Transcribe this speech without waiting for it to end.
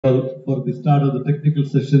for the start of the technical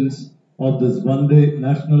sessions of this one-day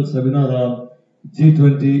national seminar on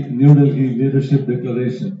G20 New Delhi Leadership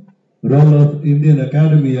Declaration, Role of Indian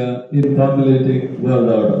Academia in Formulating World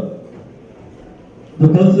Order. The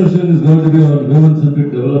first session is going to be on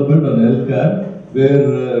human-centric development and healthcare,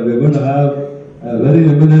 where we're going to have a very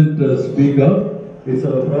eminent speaker. It's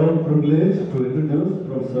a proud privilege to introduce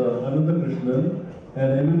Professor Anandakrishnan,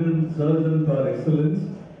 an eminent surgeon par excellence,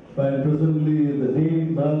 and presently the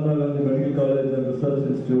Dean, Mahatma Gandhi Medical College and Research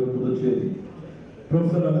Institute, Puducherry.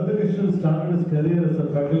 Professor Anandakrishnan started his career as a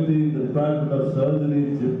faculty in the Department of Surgery,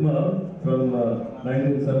 JIPMA, from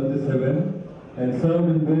 1977, and served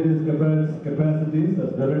in various capacities as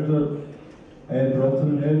Director and Professor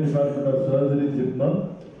in Head Department of Surgery, JIPMA,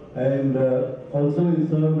 and also he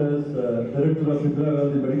served as Director of Indira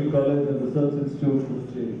Gandhi Medical College and Research Institute,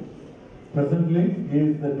 Puducherry. Presently, he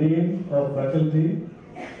is the Dean of Faculty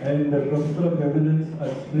and Professor of Eminence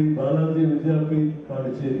at Sri Balaji Vidyapith,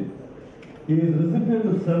 Pondicherry. He is recipient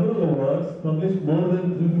of several awards, published more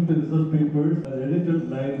than 350 research papers, and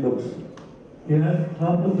edited 9 books. He has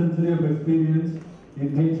half a century of experience in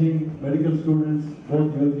teaching medical students,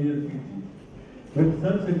 both UG and PG. With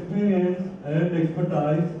such experience and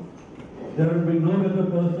expertise, there will be no better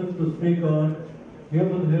person to speak on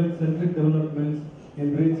human health-centric developments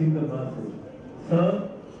in reaching the masses. Sir,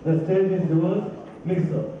 the stage is yours. Please,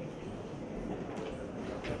 sir.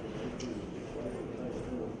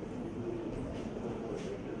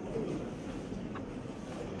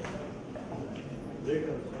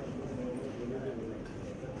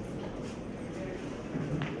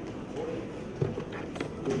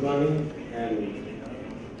 Good morning, and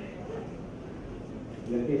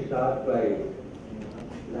let me start by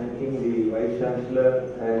thanking the Vice Chancellor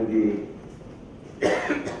and the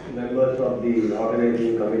members of the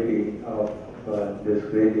organizing committee of this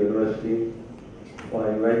great university for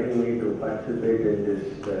inviting me to participate in this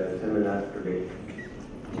seminar today.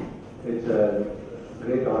 It's a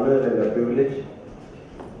great honor and a privilege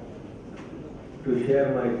to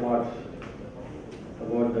share my thoughts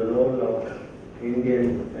about the role of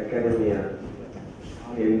Indian academia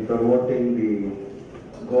in promoting the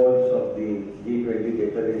goals of the G20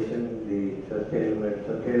 declaration, the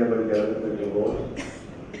sustainable development goals,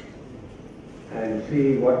 and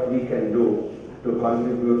see what we can do to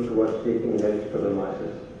contribute towards taking health to the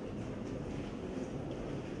masses.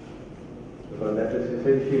 Because that is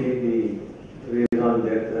essentially the raison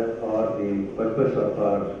d'etre or the purpose of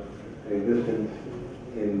our existence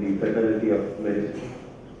in the fraternity of medicine.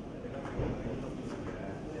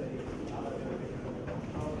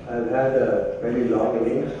 I've had a very long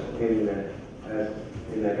innings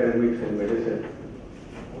in academics and medicine,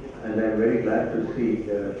 and I'm very glad to see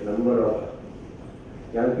the number of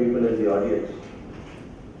young people in the audience.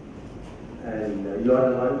 And you are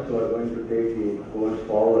the ones who are going to take the goals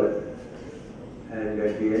forward. And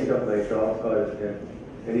at the end of my talk, or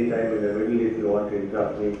any time in the middle, if you want to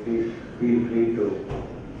interrupt me, please feel free to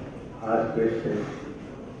ask questions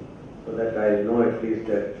so that I'll know at least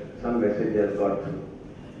that some message has got through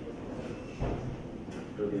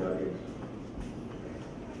to the audience.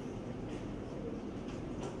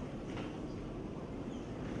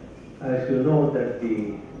 As you know that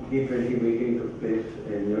the G20 meeting took place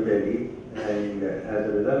in New Delhi, and as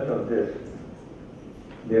a result of this,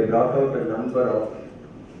 they brought out a number of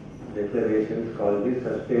declarations called the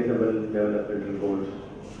Sustainable Development Goals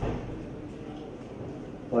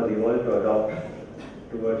for the world to adopt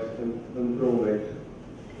towards improvement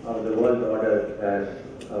of the world order,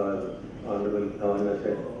 as our Honorable Governor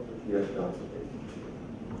said just now.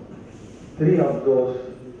 3 of those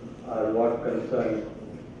are what concern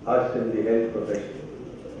us in the health profession.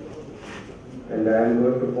 And I am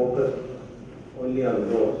going to focus only on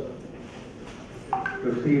those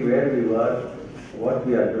to see where we were, what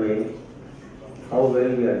we are doing, how well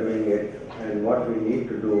we are doing it, and what we need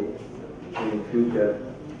to do in future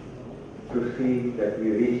to see that we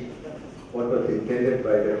reach what was intended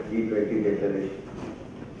by the G20 declaration.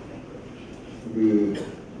 The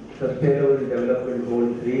Sustainable Development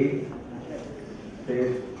Goal 3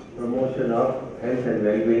 says promotion of health and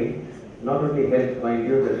well-being. Not only health, mind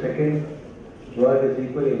you, the second word is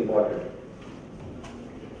equally important.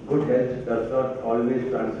 Good health does not always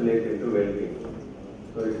translate into well-being.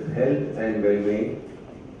 So it is health and well-being.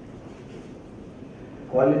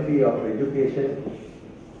 Quality of education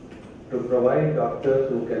to provide doctors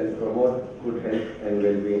who can promote good health and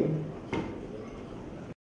well-being.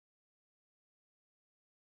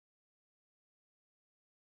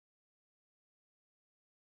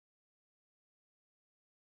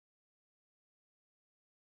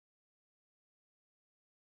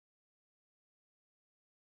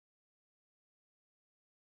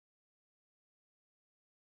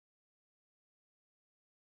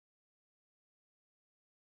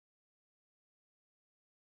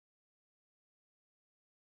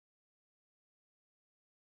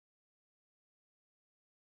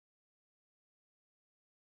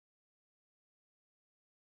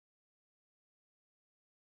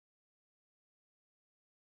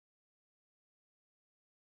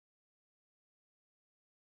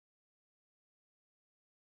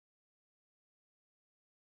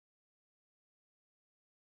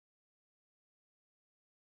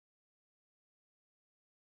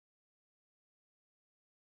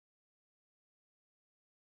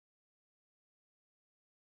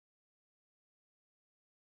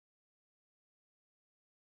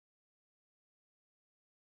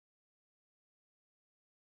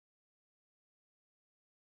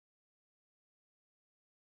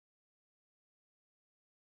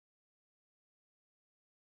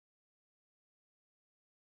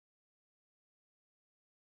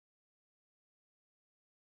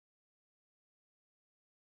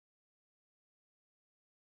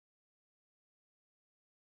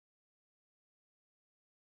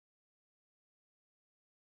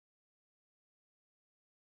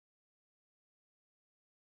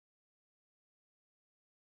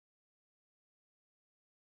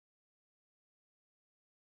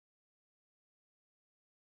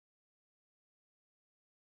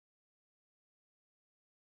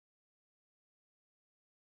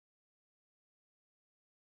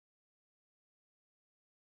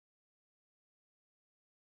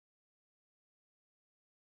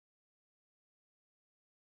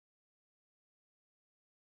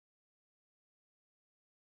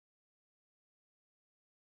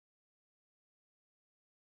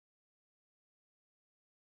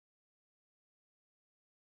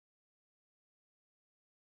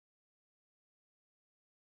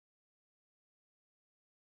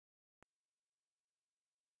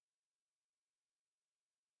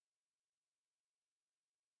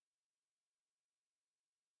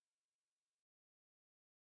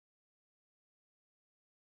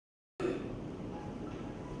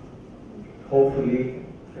 hopefully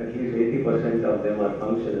at least 80% of them are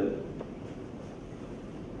functional.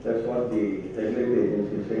 That's what the regulatory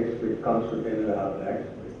agency says, which comes to 10.5 lakhs.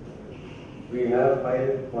 We have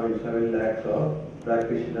 5.7 lakhs of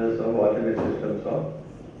practitioners of alternate systems of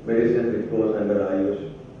medicine which goes under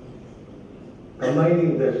Ayush.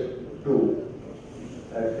 Combining this two,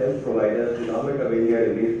 as health providers, the Government of India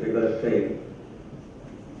released figures saying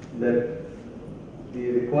that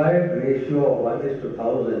the required ratio of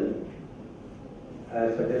 1:1,000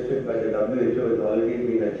 as suggested by the WHO has already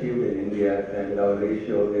been achieved in India, and our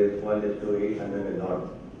ratio is 1:800 and odd.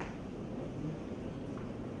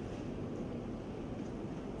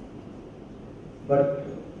 But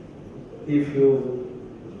if you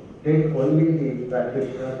take only the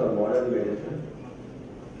practitioners of modern medicine,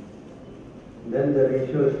 then the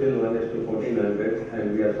ratio is still 1:1,400,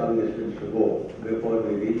 and we have some distance to go before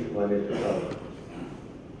we reach 1:1,000.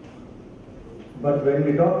 But when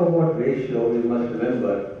we talk about ratio, we must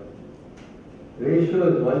remember, ratio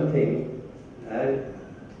is one thing and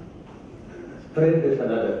spread is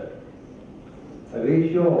another. A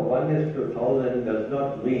ratio of 1:1,000 does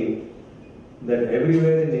not mean that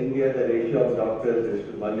everywhere in India the ratio of doctors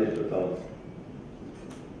is 1:1,000.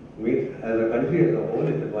 Means as a country as a whole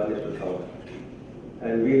it is 1:1,000.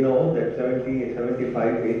 And we know that 70,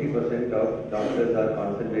 75, 80% of doctors are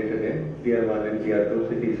concentrated in Tier 1 and Tier 2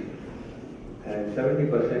 cities. And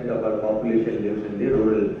 70% of our population lives in the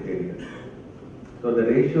rural areas. So the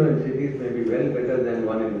ratio in cities may be well better than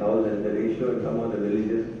 1 in 1,000. The ratio in some of the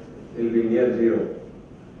villages will be near zero.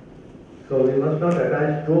 So we must not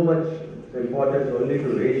attach too much importance only to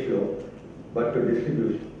ratio, but to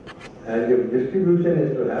distribution. And if distribution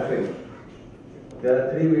is to happen, there are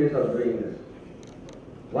three ways of doing this.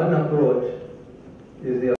 One approach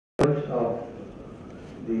is the approach of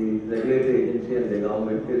the regulatory agency and the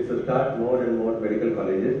government is to start more and more medical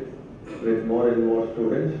colleges with more and more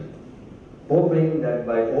students, hoping that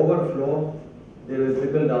by overflow they will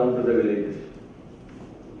trickle down to the villages.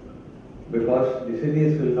 Because the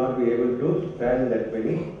cities will not be able to stand that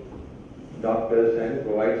many doctors and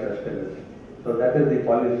provide sustenance. So that is the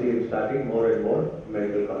policy in starting more and more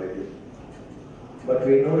medical colleges. But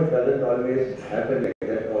we know it doesn't always happen like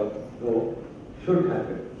that, although should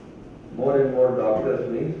happen. More and more doctors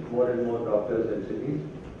means more and more doctors in cities,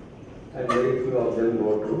 and very few of them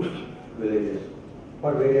go to villages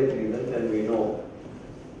for various reasons, and we know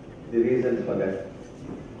the reasons for that.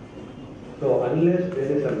 So unless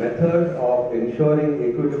there is a method of ensuring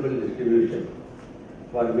equitable distribution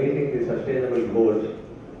for meeting the sustainable goals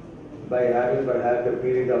by having perhaps a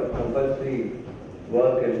period of compulsory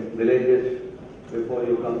work in villages before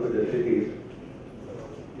you come to the cities,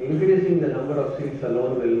 increasing the number of seats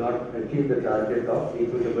alone will not achieve the target of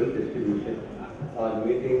equitable distribution or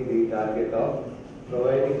meeting the target of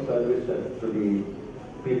providing services to the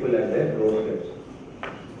people at their doorsteps.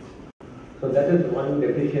 So that is one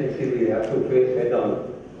deficiency we have to face head on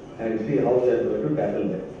and see how we are going to tackle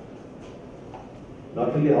that. Not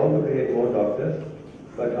only how to create more doctors,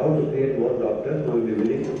 but how to create more doctors who will be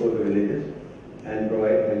willing to go to villages and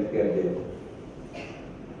provide healthcare there.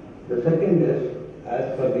 The second is,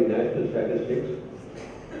 as per the national statistics,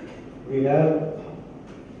 we have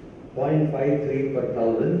 0.53 per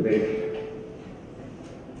thousand beds.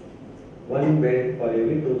 One bed for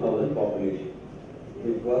every 2,000 population,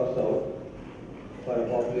 which works out for a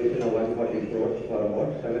population of 140 crores for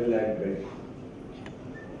about 7 lakh beds.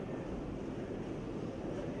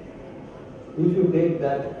 If you take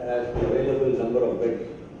that as the available number of beds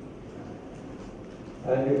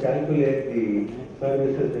and you calculate the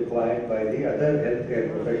services required by the other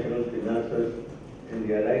healthcare professionals, the nurses and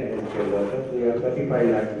the allied healthcare workers, we have 35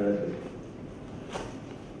 lakh nurses.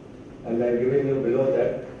 And I have given you below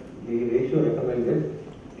that the ratio recommended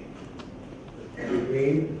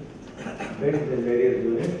between beds in various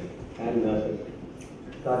units and nurses,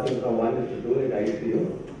 starting from 1:2 in ICU,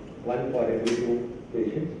 1 for every 2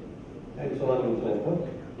 patients, and so on and so forth,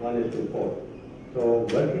 1:4. So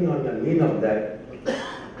working on the mean of that,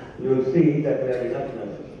 you will see that there are enough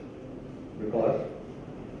nurses, because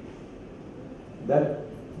that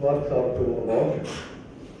works out to about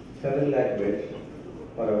 7 lakh beds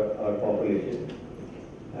for our population,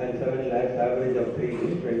 and 7 lakhs average of 3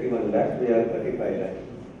 is 21 lakhs, we have 35 lakhs.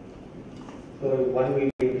 So one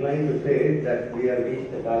will be inclined to say that we have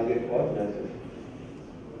reached the target for nurses.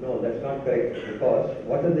 No, that's not correct, because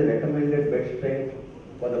what is the recommended bed strength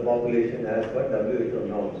for the population as per WHO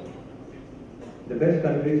norms? The best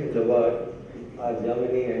countries in the world are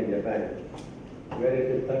Germany and Japan, where it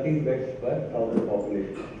is 30 beds per 1,000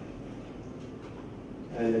 population.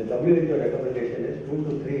 And the WHO recommendation is 2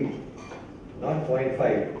 to 3 not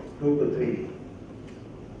 0.5, 2 to 3.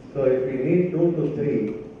 So if we need 2 to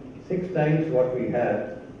 3, 6 times what we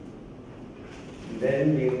have,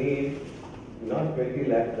 then we need not 20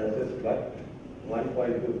 lakh nurses but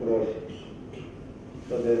 1.2 crores.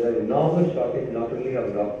 So there is an enormous shortage not only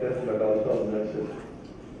of doctors but also of nurses.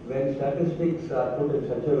 When statistics are put in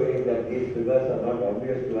such a way that these figures are not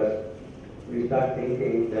obvious to us, we start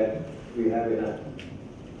thinking that we have enough.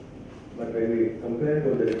 But when we compare to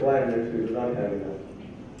the requirements, we do not have enough.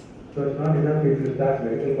 So it's not enough if you start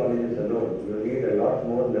medical colleges alone. You need a lot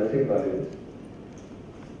more nursing colleges,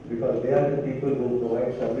 because they are the people who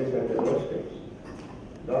provide service at the doorstep.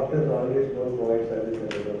 Doctors always don't provide service at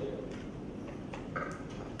the doorstep.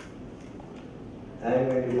 And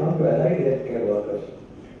when you come to allied healthcare workers,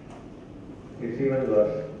 it's even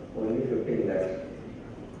worse, only 15 lakhs.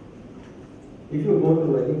 If you go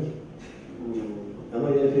to any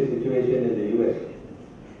emergency situation in the US,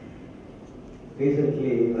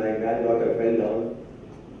 recently my granddaughter fell down,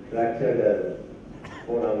 fractured her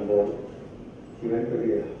forearm bone. She went to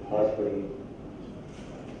the hospital.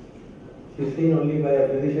 She's seen only by a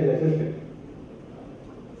physician assistant.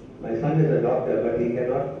 My son is a doctor, but he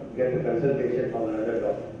cannot get a consultation from another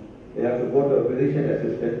doctor. They have to go to a physician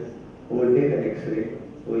assistant who will take an X-ray,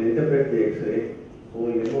 who will interpret the X-ray, who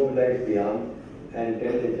will immobilize the arm and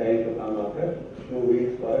tell the child to come after 2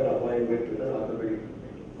 weeks for an appointment with an orthopedic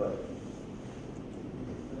person.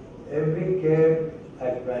 Every care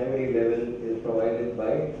at primary level is provided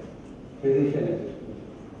by physician assistants.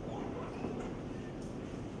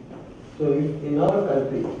 So in our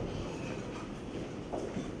country,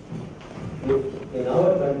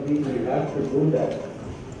 we have to do that.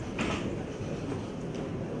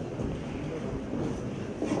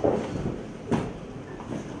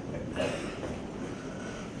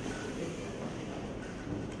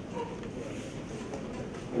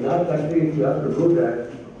 In our country, if you have to do that,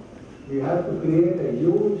 we have to create a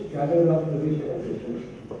huge cadre of physician assistants.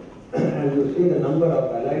 And you see the number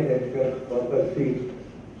of allied healthcare worker seats,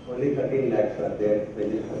 only 13 lakhs are there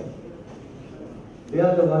registered. They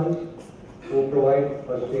are the ones who provide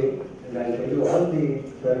first aid, and I'll tell you all the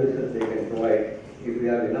services they can provide if we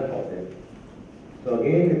have enough of them. So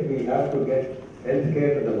again, if we have to get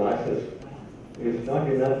healthcare to the masses, it's not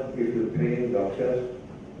enough if you train doctors.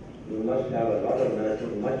 You must have a lot of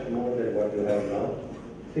nurses, much more than what you have now,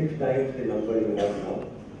 6 times the number you have now,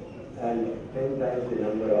 and 10 times the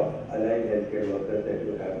number of allied healthcare workers that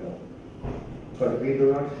you have now. But we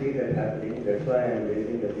do not see that happening. That's why I am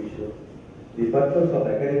raising that issue. The purpose of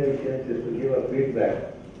academicians is to give a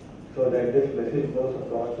feedback so that this message goes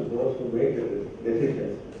across to those who make the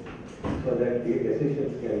decisions, so that the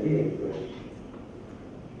decisions can be influenced.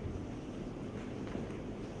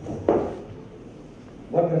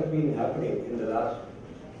 What has been happening in the last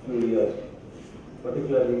few years,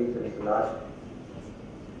 particularly since the last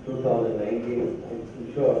 2019,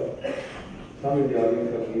 I'm sure some in the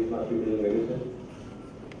audience of these must be doing medicine.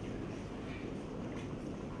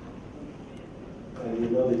 And you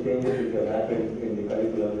know the changes which have happened in the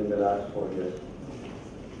curriculum in the last 4 years.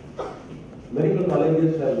 Medical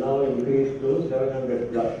colleges have now increased to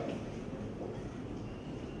 700 plus.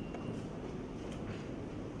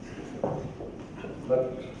 But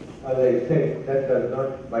as I said, that does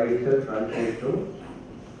not by itself translate to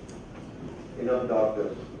enough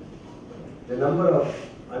doctors. The number of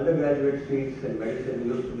undergraduate seats in medicine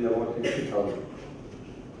used to be about 60,000.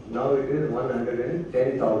 Now it is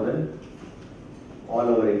 110,000 all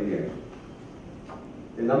over India.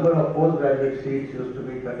 The number of postgraduate seats used to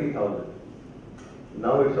be 30,000.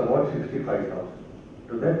 Now it's about 65,000.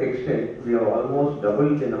 To that extent, we have almost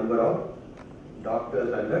doubled the number of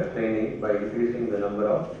doctors under training by increasing the number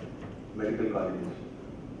of medical colleges.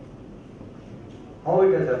 How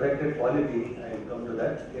it has affected quality, I will come to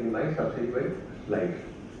that in my subsequent slides.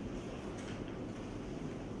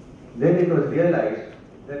 Then it was realized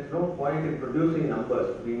there's no point in producing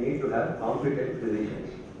numbers. We need to have competent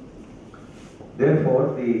physicians.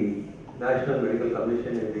 Therefore, the National Medical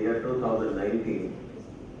Commission in the year 2019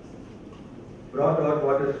 brought out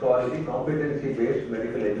what is called the competency-based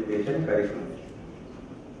medical education curriculum.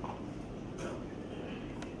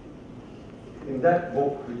 In that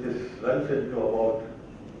book, which runs into about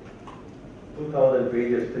 2,000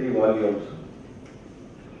 pages, 3 volumes,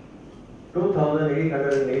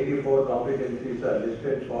 2,884 competencies are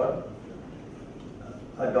listed for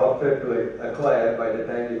a doctor to acquire by the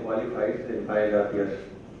time he qualifies in 5.5 years.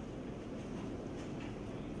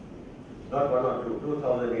 Not 1 or 2,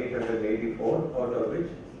 2,884, out of which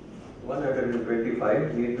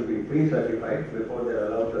 125 need to be pre-certified before they are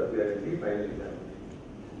allowed to appear in the final exam.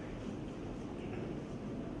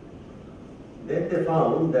 Then they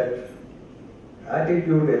found that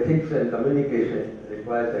attitude, ethics and communication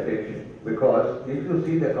requires attention, because if you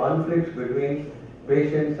see the conflicts between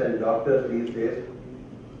patients and doctors these days,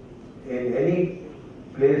 in any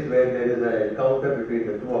place where there is an encounter between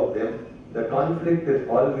the two of them, the conflict is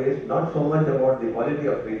always not so much about the quality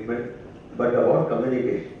of treatment, but about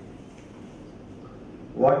communication.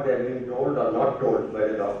 What they are being told or not told by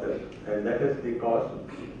the doctors, and that is the cause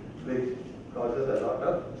which causes a lot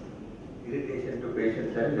of irritation to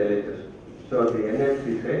patients and relatives. So the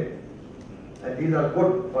NMC said, and these are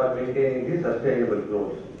good for maintaining the sustainable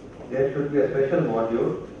growth. There should be a special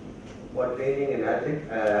module for training in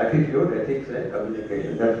attitude, ethics and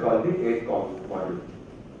communication. That's called the 8COM module.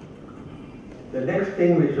 The next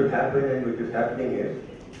thing which should happen and which is happening is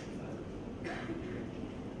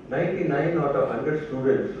 99 out of 100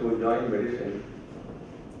 students who join medicine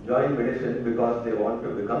because they want to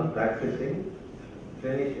become practicing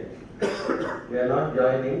clinicians. They are not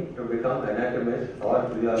joining to become anatomists or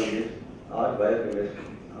physiologists or biochemists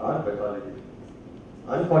or pathologists.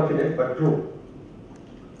 Unfortunate but true.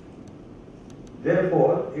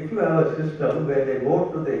 Therefore, if you have a system where they go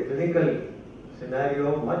to the clinical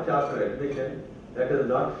scenario much after admission, that is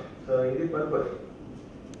not serving the purpose.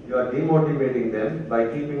 You are demotivating them by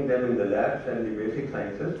keeping them in the labs and the basic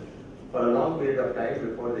sciences for a long period of time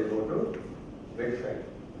before they go to bedside.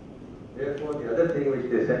 Therefore, the other thing which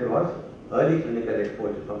they said was early clinical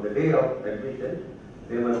exposure. From the day of admission,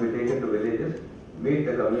 they must be taken to villages, meet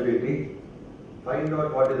the community, find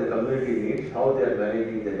out what is the community needs, how they are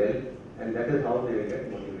managing the health, and that is how they will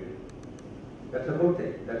get motivated. That's a good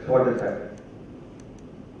thing. That's what has happened.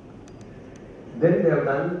 Then they have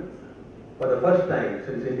done, for the first time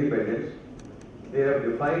since independence, they have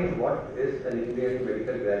defined what is an Indian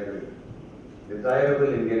medical graduate,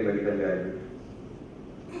 desirable Indian medical graduate.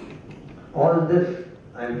 All this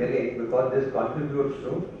I am telling because this contributes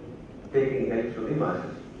to taking health to the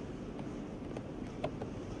masses.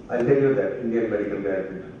 I'll tell you that, Indian medical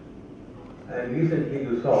graduate. And recently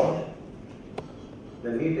you saw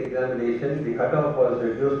the NEET examination, the cutoff was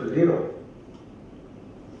reduced to 0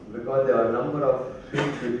 because there are a number of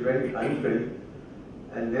seats which went unfilled,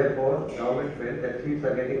 and therefore government felt that seats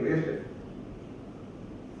are getting wasted.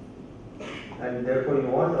 And therefore you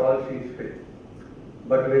want all seats filled.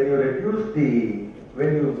 But when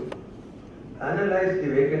you analyze the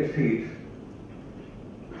vacant seats,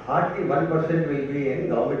 hardly 1% will be in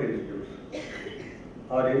government institutes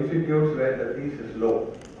or institutes where the fees is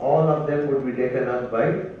low. All of them would be taken up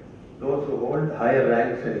by those who hold higher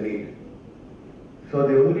ranks in need. So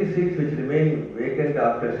the only seats which remain vacant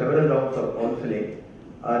after several rounds of counselling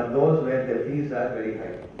are those where the fees are very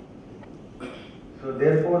high. So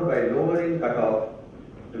therefore, by lowering cutoff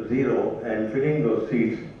to 0 and filling those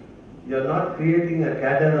seats, you are not creating a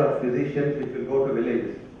cadre of physicians which will go to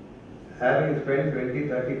villages. Having spent 20,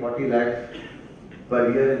 30, 40 lakhs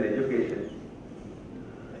per year in education,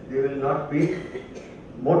 they will not be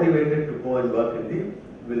motivated to go and work in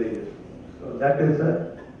the villages. So that is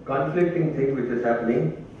a conflicting thing which is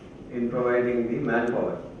happening in providing the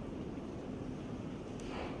manpower.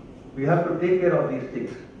 We have to take care of these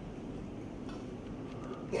things.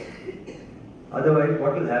 Otherwise,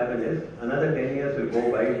 what will happen is another 10 years will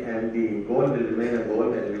go by and the goal will remain a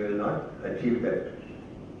goal and we will not achieve that.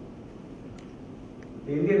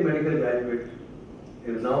 The Indian medical graduate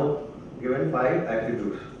is now given 5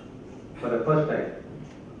 attributes for the first time.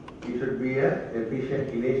 He should be an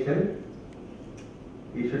efficient clinician.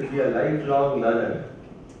 He should be a lifelong learner.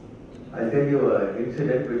 I'll tell you an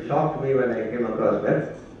incident which shocked me when I came across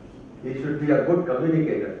that. He should be a good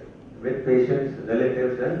communicator with patients,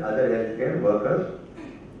 relatives and other healthcare workers.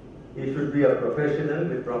 He should be a professional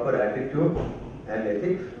with proper attitude and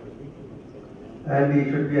ethics. And he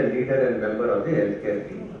should be a leader and member of the healthcare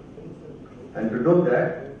team. And to do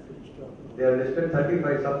that, they have listed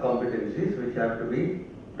 35 sub-competencies which have to be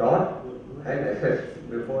taught and assessed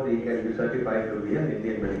before he can be certified to be an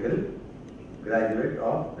Indian medical graduate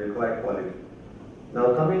of required quality.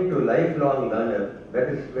 Now coming to lifelong learner, that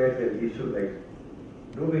is where the issue lies.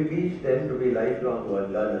 Do we teach them to be lifelong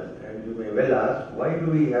learners? And you may well ask, why do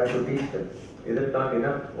we have to teach them? Is it not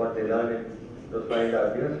enough what they learn in those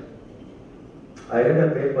 5.5 years? I read a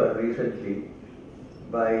paper recently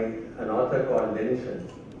by an author called Denison.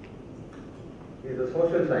 He is a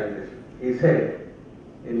social scientist. He said,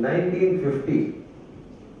 in 1950,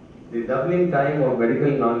 the doubling time of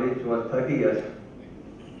medical knowledge was 30 years.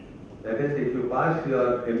 That is, if you pass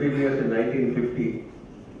your MBBS in 1950,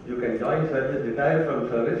 you can join service, retire from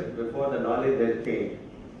service before the knowledge has changed.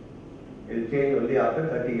 It will change only after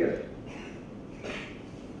 30 years.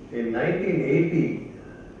 In 1980,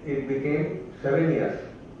 it became 7 years.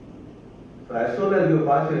 So as soon as you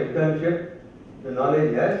pass your internship, the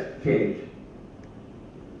knowledge has changed.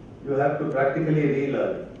 You have to practically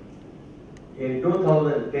relearn. In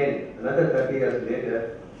 2010, another 30 years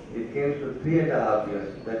later, it came to 3.5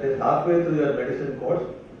 years. That is halfway through your medicine course,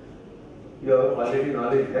 your already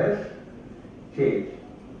knowledge has changed.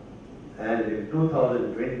 And in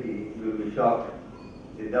 2020, you will be shocked.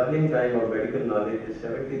 The doubling time of medical knowledge is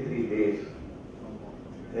 73 days.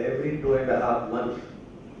 Every 2.5 months.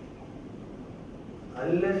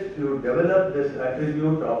 Unless you develop this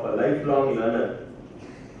attribute of a lifelong learner,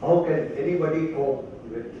 how can anybody cope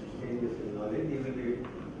with changes in knowledge? He will be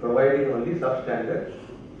providing only substandard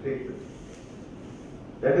treatment.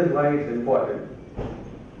 That is why it's important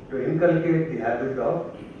to inculcate the habit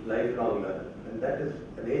of lifelong learner. And that is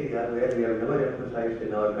an area where we have never emphasized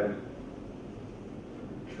in our country.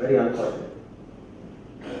 Very unfortunate.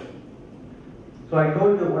 So I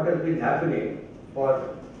told you what has been happening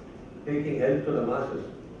for taking help to the masses.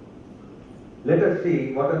 Let us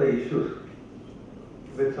see what are the issues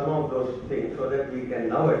with some of those things so that we can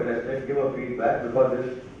now address and give a feedback, because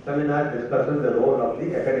this seminar discusses the role of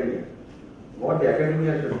the academia. What the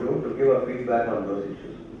academia should do to give a feedback on those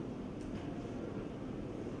issues.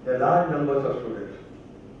 There are large numbers of students.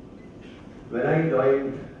 When I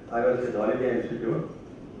joined, I was in Holiday Institute,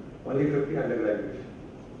 only 50 undergraduates.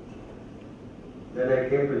 Then I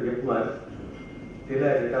came to JIPMER. Till I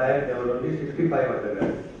retired, there were only 65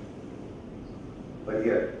 undergraduates per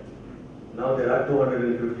year. Now there are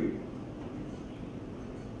 250.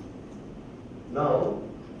 Now,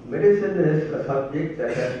 medicine is a subject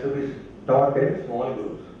that has to be taught in small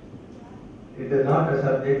groups. It is not a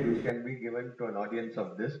subject which can be given to an audience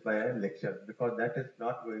of this by a lecture, because that is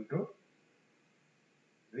not going to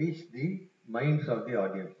reach the minds of the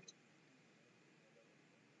audience.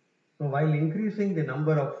 So while increasing the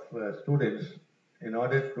number of students in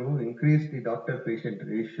order to increase the doctor-patient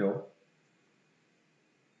ratio,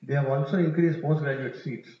 they have also increased postgraduate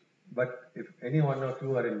seats. But if any one of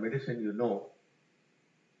you are in medicine, you know,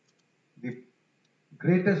 the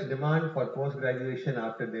greatest demand for post-graduation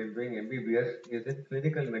after they're doing MBBS is in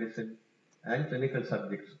clinical medicine and clinical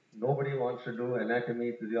subjects. Nobody wants to do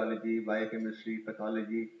anatomy, physiology, biochemistry,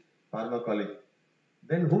 pathology, pharmacology.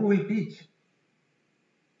 Then who will teach?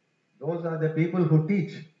 Those are the people who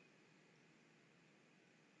teach.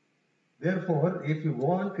 Therefore, if you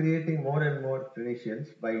go on creating more and more clinicians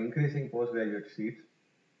by increasing postgraduate seats,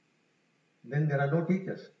 then there are no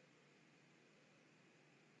teachers.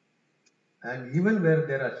 And even where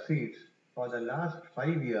there are seats, for the last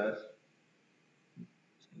 5 years,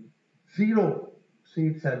 0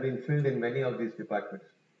 seats have been filled in many of these departments.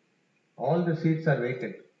 All the seats are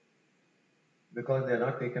vacant because they are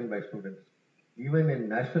not taken by students. Even in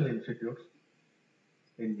national institutes,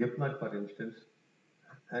 in JIPMER for instance,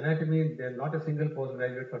 anatomy, there is not a single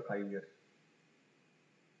postgraduate for 5 years.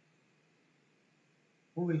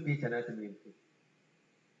 Who will teach anatomy in full?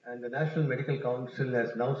 And the National Medical Council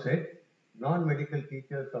has now said non-medical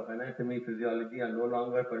teachers of anatomy, physiology are no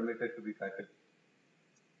longer permitted to be faculty.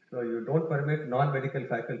 So you don't permit non-medical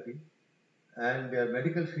faculty and their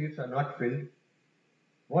medical seats are not filled.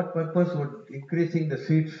 What purpose would increasing the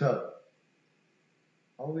seats serve?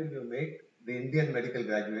 How will you make the Indian medical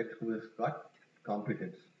graduate who has got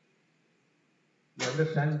competence? You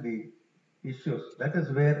understand the issues. That is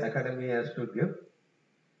where academy has to give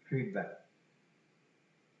feedback.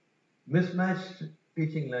 Mismatched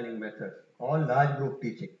teaching learning methods, all large group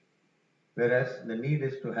teaching, whereas the need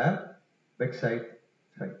is to have bedside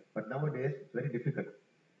side. But nowadays it's very difficult.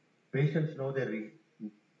 Patients know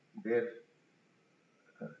their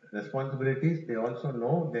responsibilities, they also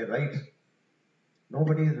know their rights.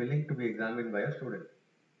 Nobody is willing to be examined by a student.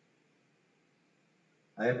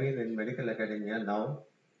 I have been in medical academia now.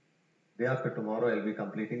 Day after tomorrow, I'll be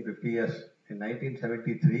completing 50 years. In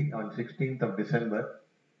 1973, on 16th of December,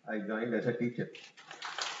 I joined as a teacher.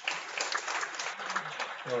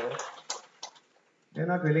 So, they're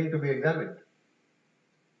not willing to be examined.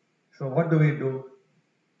 So what do?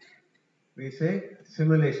 We say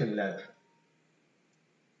simulation labs.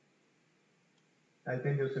 I'll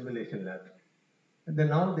tell you simulation labs. And then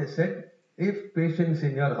now they said, if patients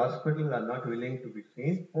in your hospital are not willing to be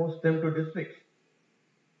seen, post them to districts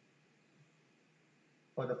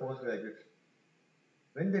for the postgraduates.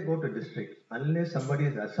 When they go to districts, unless somebody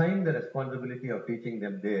is assigned the responsibility of teaching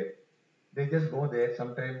them there, they just go there.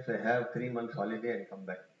 Sometimes they have 3 months holiday and come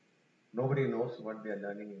back. Nobody knows what they are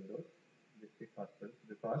learning in those district hospitals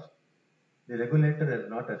because the regulator has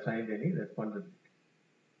not assigned any responsibility.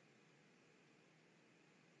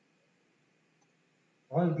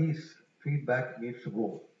 All these feedback needs to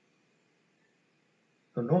go.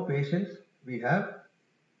 So no patients, we have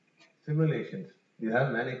simulations, you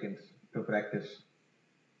have mannequins to practice.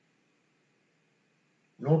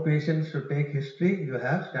 No patients to take history, you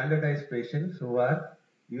have standardized patients who are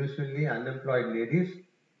usually unemployed ladies.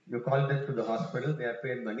 You call them to the hospital, they are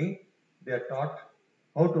paid money, they are taught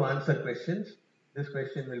how to answer questions. This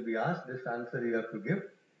question will be asked, this answer you have to give,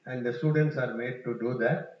 and the students are made to do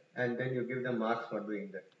that, and then you give them marks for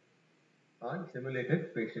doing that on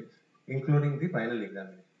simulated patients, including the final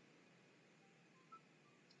examination.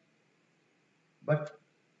 But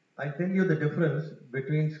I tell you the difference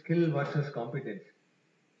between skill versus competence.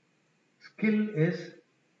 Skill is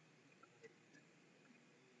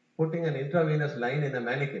putting an intravenous line in a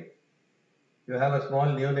mannequin. You have a small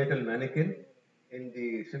neonatal mannequin in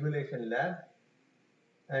the simulation lab,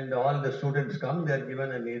 and all the students come, they are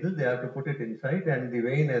given a needle, they have to put it inside, and the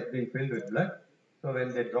vein has been filled with blood. So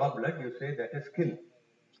when they draw blood, you say that is skill.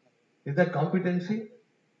 Is that competency?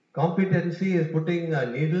 Competency is putting a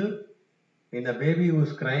needle in a baby who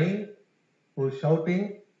is crying, who is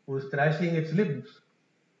shouting, who is thrashing its limbs.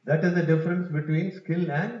 That is the difference between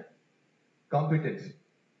skill and competency.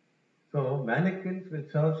 So mannequins will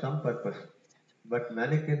serve some purpose, but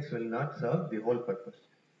mannequins will not serve the whole purpose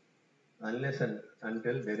unless and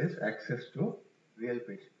until there is access to real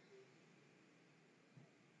patients.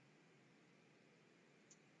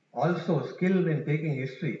 Also, skill in taking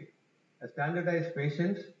history. A standardized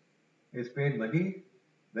patient is paid money,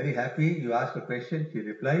 very happy, you ask a question, she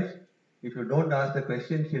replies. If you don't ask the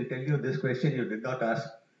question, she'll tell you this question you did not ask,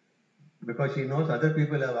 because she knows other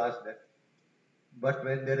people have asked that. But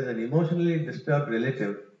when there is an emotionally disturbed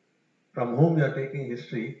relative from whom you are taking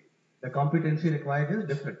history, the competency required is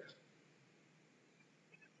different.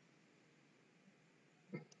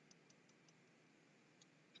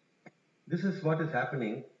 This is what is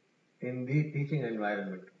happening in the teaching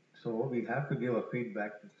environment. So we have to give a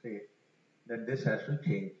feedback to say that this has to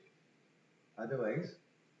change. Otherwise,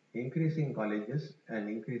 increasing colleges and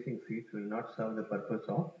increasing seats will not serve the purpose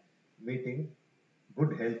of meeting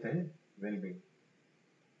good health and well-being.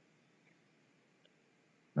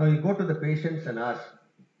 Now you go to the patients and ask,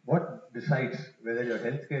 what decides whether your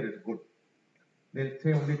healthcare is good? They'll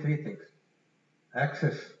say only three things.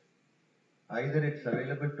 Access. Either it's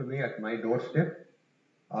available to me at my doorstep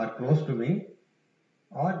or close to me,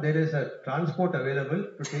 or there is a transport available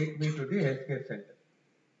to take me to the healthcare center.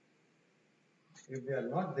 If they are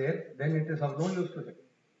not there, then it is of no use to him.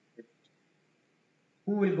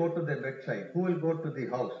 Who will go to the bedside? Who will go to the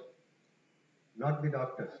house? Not the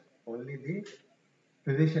doctors, only the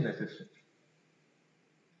physician assistants.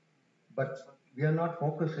 But we are not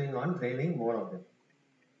focusing on training more of them.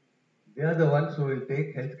 They are the ones who will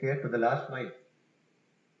take healthcare to the last mile.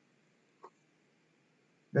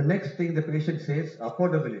 The next thing the patient says,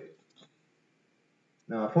 affordability.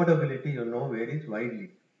 Now, affordability, you know, varies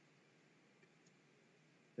widely.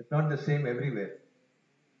 It's not the same everywhere.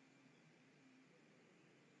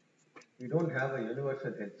 We don't have a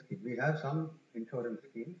universal health scheme. We have some insurance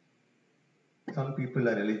schemes. Some people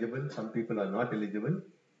are eligible, some people are not eligible.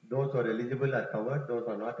 Those who are eligible are covered, those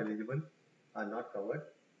who are not eligible are not covered.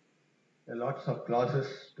 There are lots of clauses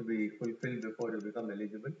to be fulfilled before you become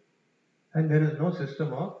eligible. And there is no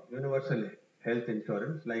system of universal health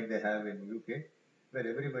insurance like they have in UK, where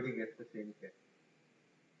everybody gets the same care.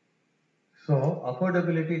 So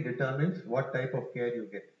affordability determines what type of care you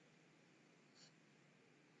get.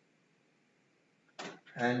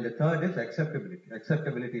 And the third is acceptability.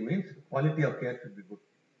 Acceptability means quality of care should be good.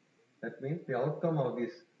 That means the outcome of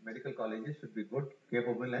these medical colleges should be good,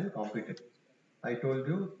 capable and competent. I told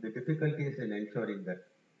you the difficulty is in ensuring that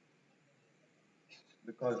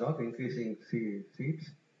because of increasing seats,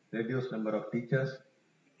 reduced number of teachers,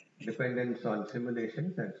 dependence on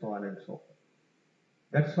simulations and so on and so forth.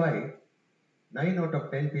 That's why 9 out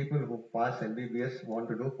of 10 people who pass MBBS want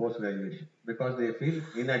to do post-graduation because they feel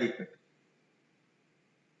inadequate.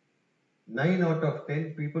 9 out of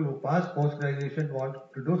 10 people who pass post-graduation want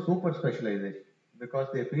to do super specialization because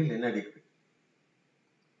they feel inadequate.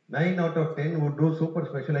 9 out of 10 who do super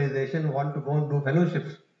specialization want to go and do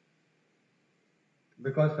fellowships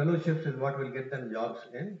because fellowships is what will get them jobs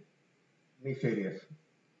in niche areas.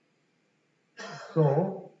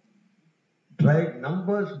 So,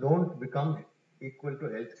 numbers don't become equal to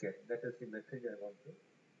healthcare. That is the message I want to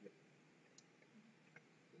give.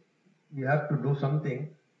 We have to do something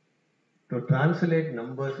to translate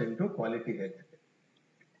numbers into quality healthcare.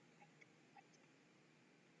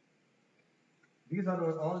 These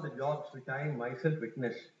are all the jobs which I myself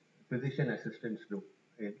witnessed physician assistants do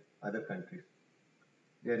in other countries.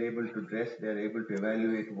 They are able to dress, they are able to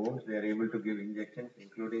evaluate wounds, they are able to give injections,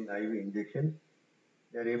 including IV injections.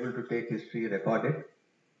 They are able to take history, record it.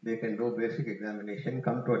 They can do basic examination,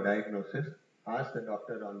 come to a diagnosis, ask the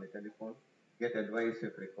doctor on the telephone, get advice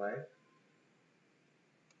if required.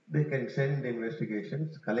 They can send the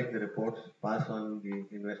investigations, collect the reports, pass on the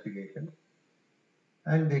investigation,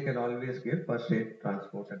 and they can always give first aid,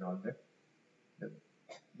 transport and all that. The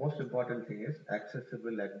most important thing is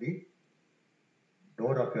accessible at the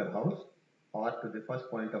door of your house or to the first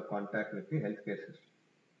point of contact with the healthcare system,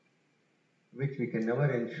 which we can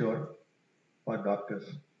never ensure for doctors.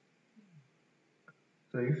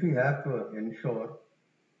 So if we have to ensure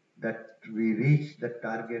that we reach the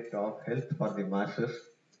target of health for the masses,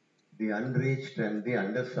 the unreached and the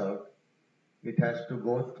underserved, it has to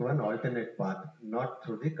go through an alternate path, not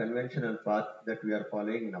through the conventional path that we are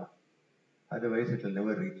following now. Otherwise, it will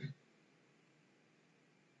never reach.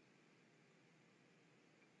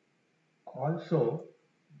 Also,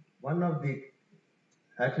 one of the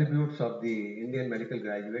attributes of the Indian medical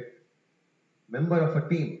graduate, member of a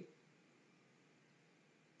team,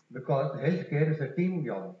 because healthcare is a team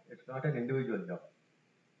job, it's not an individual job.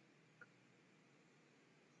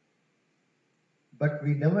 But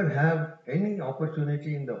we never have any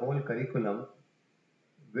opportunity in the whole curriculum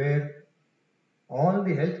where all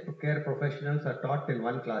the healthcare professionals are taught in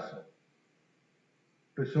one classroom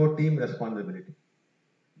to show team responsibility.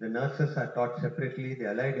 The nurses are taught separately, the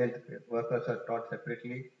allied health workers are taught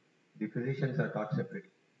separately, the physicians are taught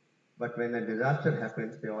separately. But when a disaster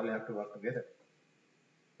happens, they all have to work together.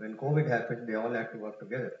 When COVID happened, they all have to work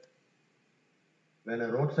together. When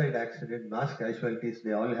a roadside accident, mass casualties,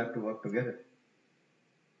 they all have to work together.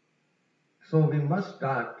 So we must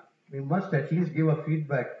at least give a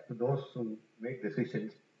feedback to those who make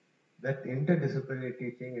decisions that interdisciplinary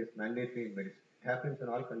teaching is mandatory in medicine. It happens in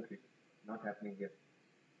all countries, not happening here.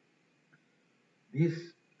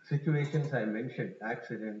 These situations I mentioned,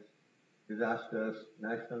 accidents, disasters,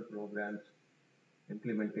 national programs,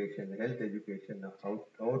 implementation, health education,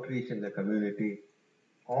 outreach in the community,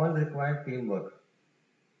 all require teamwork.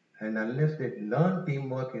 And unless they learn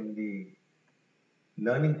teamwork in the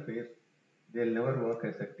learning phase, they'll never work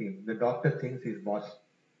as a team. The doctor thinks he's boss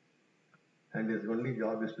and his only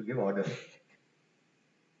job is to give orders.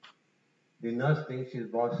 The nurse thinks she's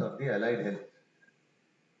boss of the allied health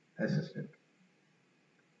assistant.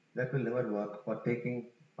 That will never work for taking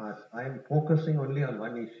pass. I am focusing only on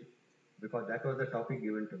one issue because that was the topic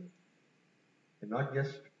given to me. Not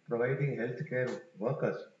just providing healthcare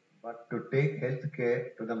workers, but to take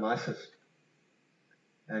healthcare to the masses.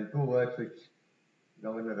 And two words which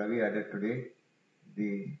Governor Ravi added today,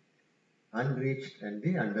 the unreached and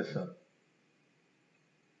the underserved.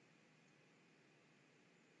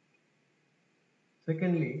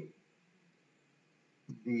 Secondly,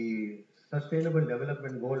 the Sustainable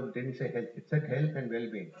Development Goal didn't say health, it said health and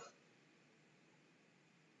well-being.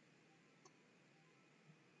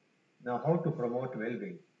 Now, how to promote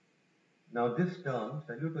well-being? Now, this term,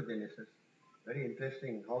 salutogenesis, very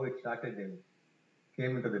interesting how it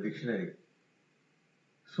came into the dictionary.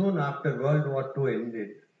 Soon after World War II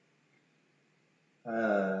ended,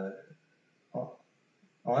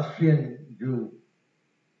 Austrian Jew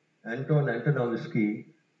Anton Antonovsky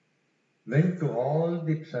went to all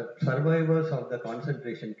the survivors of the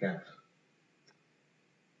concentration camps.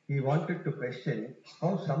 He wanted to question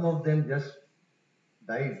how some of them just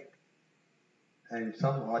died and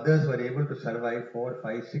some others were able to survive 4,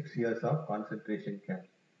 5, 6 years of concentration camps.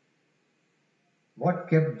 What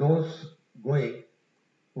kept those going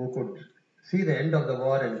who could see the end of the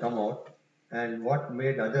war and come out, and what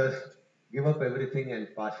made others give up everything and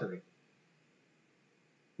pass away?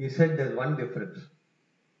 He said there's one difference.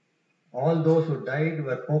 All those who died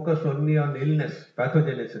were focused only on illness,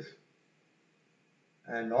 pathogenesis.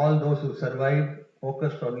 And all those who survived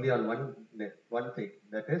focused only on one thing,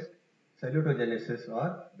 that is salutogenesis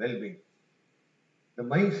or well-being. The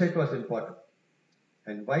mindset was important.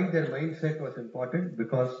 And why their mindset was important?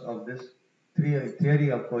 Because of this theory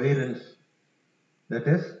of coherence. That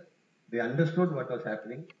is, they understood what was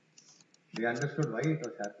happening, they understood why it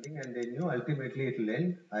was happening, and they knew ultimately it will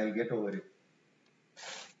end, I'll get over it.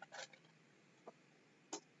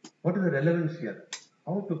 What is the relevance here?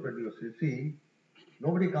 How to produce? You see,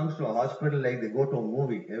 nobody comes to a hospital like they go to a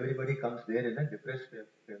movie. Everybody comes there in a depressed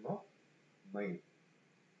frame of mind.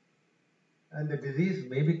 And the disease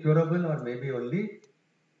may be curable or may be only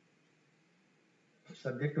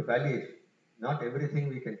subject to palliation. Not everything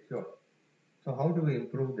we can cure. So how do we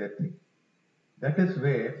improve that thing? That is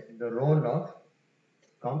where the role of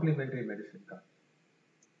complementary medicine comes.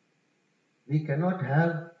 We cannot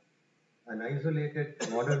have an isolated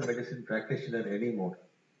modern medicine practitioner anymore.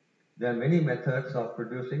 There are many methods of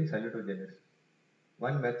producing salutogenesis.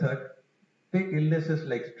 one method, take illnesses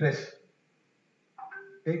like stress,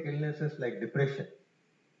 take illnesses like depression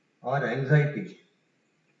or anxiety,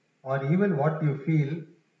 or even what you feel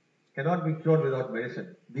cannot be cured without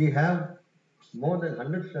medicine. We have more than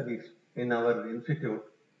 100 studies in our institute.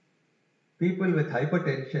 People with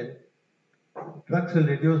hypertension, drugs will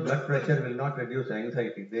reduce blood pressure, will not reduce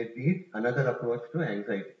anxiety. They need another approach to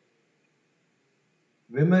anxiety.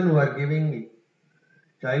 Women who are giving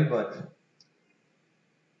childbirth,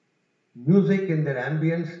 music in their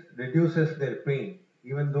ambience reduces their pain,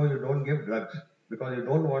 even though you don't give drugs, because you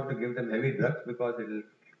don't want to give them heavy drugs because it will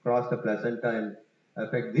cross the placenta and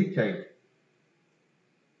affect the child.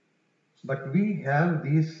 But we have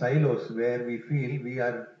these silos where we feel we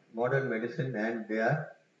are modern medicine and they are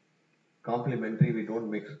complementary, we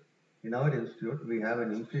don't mix. In our institute, we have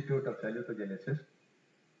an institute of salutogenesis.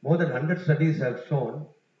 More than 100 studies have shown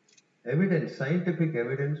evidence, scientific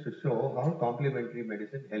evidence to show how complementary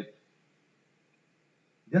medicine helps.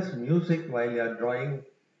 Just music while you are drawing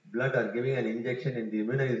blood or giving an injection in the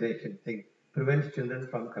immunization thing prevents children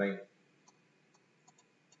from crying.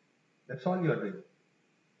 That's all you are doing.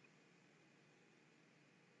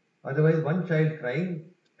 Otherwise, one child crying,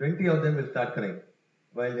 20 of them will start crying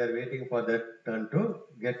while they are waiting for that turn to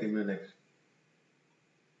get immunized.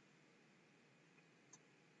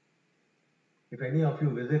 If any of you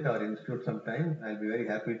visit our institute sometime, I'll be very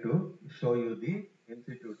happy to show you the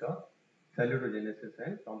Institute of Salutogenesis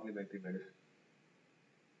and Complementary Medicine.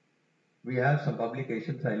 We have some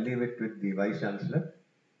publications. I'll leave it with the Vice Chancellor,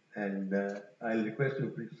 and I'll request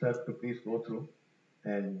you, sir, to please go through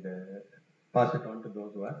and pass it on to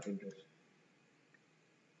those who are interested.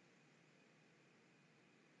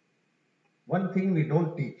 One thing we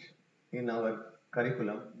don't teach in our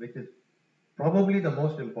curriculum, which is probably the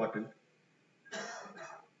most important,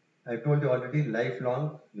 I told you already,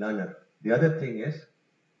 lifelong learner. The other thing is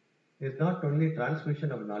not only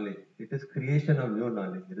transmission of knowledge, it is creation of new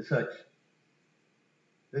knowledge, research.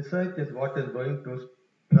 Research is what is going to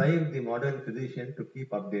drive the modern physician to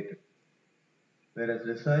keep updated. Whereas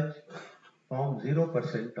research forms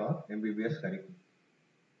 0% of MBBS curriculum.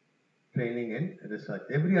 Training in research.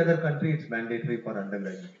 Every other country it's mandatory for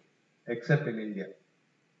undergraduate, except in India.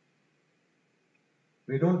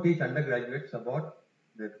 We don't teach undergraduates about,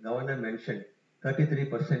 the governor mentioned,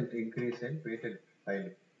 33% increase in patent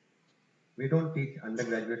filing. We don't teach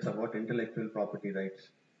undergraduates about intellectual property rights.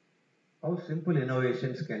 How simple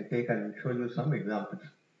innovations can take, and show you some examples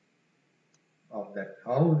of that,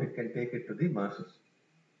 how it can take it to the masses.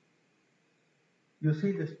 You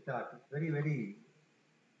see this chart, it's very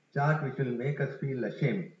chart which will make us feel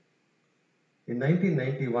ashamed. In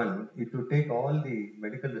 1991, if you take all the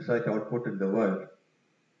medical research output in the world,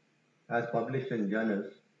 as published in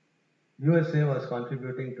journals, USA was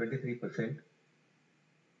contributing 23%,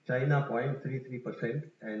 China 0.33%,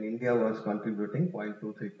 and India was contributing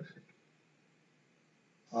 0.23%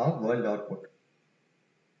 of world output.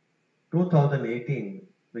 2018,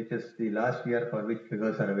 which is the last year for which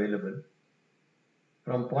figures are available,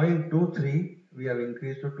 from 0.23 we have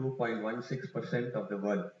increased to 2.16% of the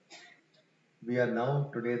world. We are now,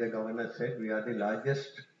 today the governor said, we are the largest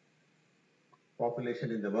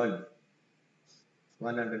population in the world,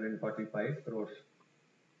 145 crores.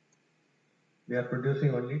 We are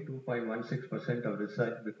producing only 2.16% of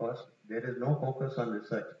research because there is no focus on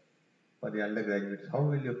research for the undergraduates. How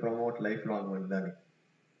will you promote lifelong learning?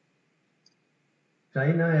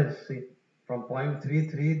 China has, from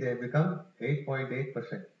 0.33 they have become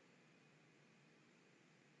 8.8%.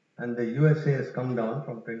 And the USA has come down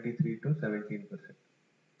from 23 to 17%.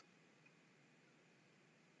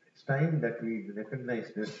 It's time that we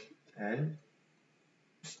recognize this and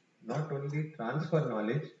not only transfer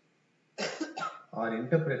knowledge or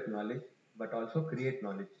interpret knowledge, but also create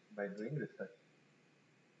knowledge by doing research.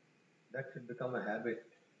 That should become a habit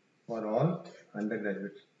for all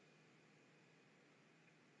undergraduates.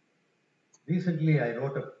 Recently, I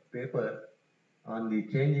wrote a paper on the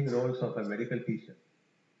changing roles of a medical teacher.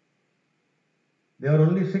 There are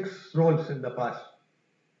only 6 roles in the past,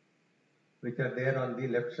 which are there on the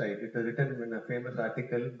left side. It is written in a famous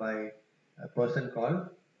article by a person called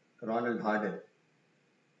Ronald Harden.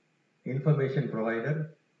 Information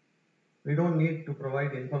provider. We don't need to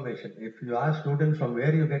provide information. If you ask students from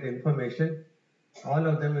where you get information, all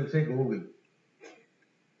of them will say Google.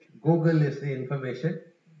 Google is the information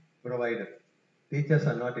provider. Teachers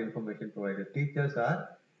are not information providers. Teachers are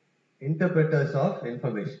interpreters of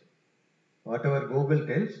information. Whatever Google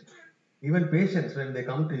tells, even patients, when they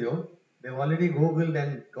come to you, they've already Googled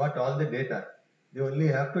and got all the data. They only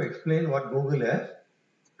have to explain what Google has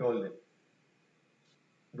told them.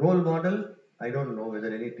 Role model I don't know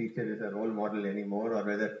whether any teacher is a role model anymore or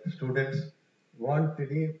whether students want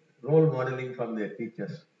any role modeling from their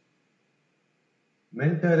teachers.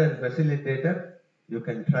 Mentor and facilitator, you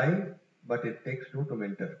can try, but it takes two to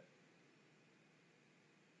mentor.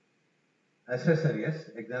 Assessor, yes,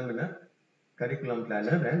 examiner, curriculum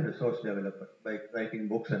planner and resource developer by writing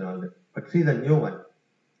books and all that. But see the new one,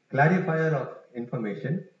 clarifier of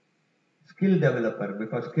information, skill developer,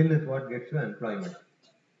 because skill is what gets you employment.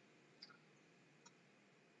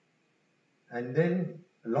 And then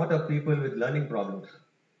a lot of people with learning problems.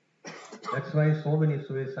 That's why so many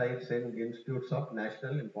suicides in institutes of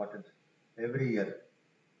national importance every year,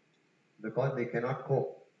 because they cannot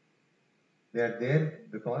cope. They are there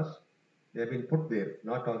because they have been put there,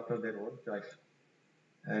 not out of their own choice.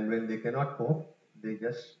 And when they cannot cope, they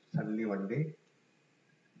just suddenly one day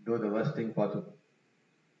do the worst thing possible.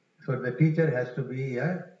 So the teacher has to be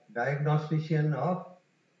a diagnostician of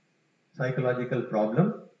psychological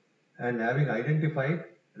problem, and having identified,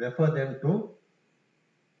 refer them to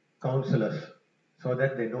counselors so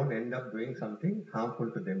that they don't end up doing something harmful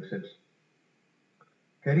to themselves.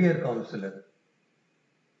 Career counselor,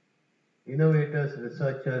 innovators,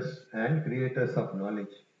 researchers and creators of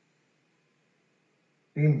knowledge,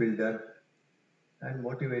 team builder and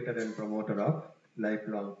motivator and promoter of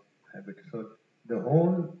lifelong habits. So the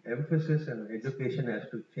whole emphasis on education has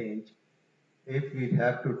to change if we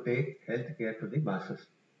have to take healthcare to the masses.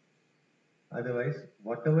 Otherwise,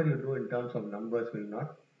 whatever you do in terms of numbers will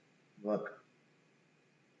not work.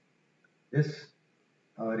 This,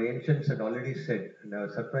 our ancients had already said, and I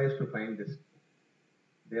was surprised to find this.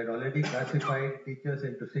 They had already classified teachers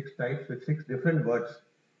into 6 types with 6 different words.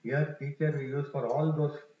 Here, teacher we use for all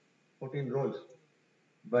those 14 roles.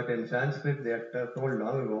 But in Sanskrit, they had told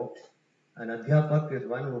long ago, an adhyapak is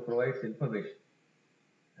one who provides information.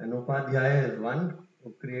 An upadhyaya is one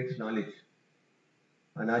who creates knowledge.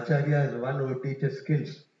 An acharya is one who teaches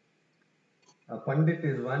skills. A pandit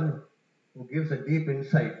is one who gives a deep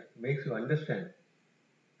insight, makes you understand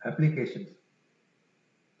applications.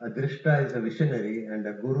 A drishta is a visionary, and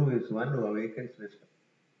a guru is one who awakens wisdom.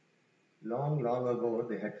 Long, long ago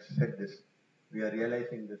they had said this. We are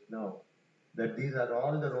realizing this now, that these are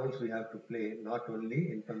all the roles we have to play, not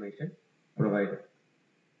only information provider.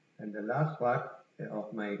 And the last part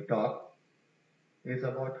of my talk is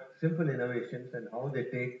about simple innovations and how they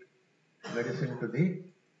take medicine to the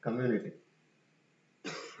community.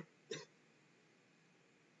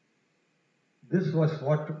 This was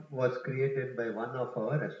what was created by one of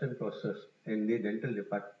our assistant professors in the dental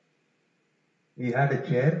department. He had a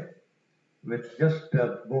chair with just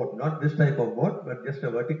a board, not this type of board, but just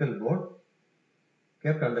a vertical board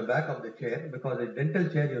kept on the back of the chair, because a dental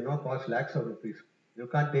chair, costs lakhs of rupees. You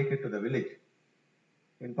can't take it to the village.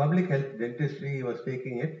 In public health dentistry, he was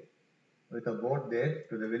taking it with a board there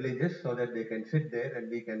to the villages so that they can sit there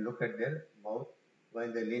and we can look at their mouth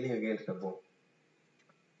while they're leaning against the board.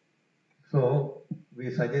 So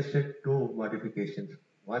we suggested 2 modifications.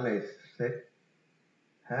 One, I said,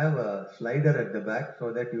 have a slider at the back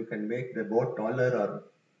so that you can make the board taller or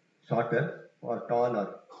shorter, or tall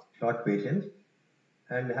or short patients,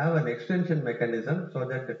 and have an extension mechanism so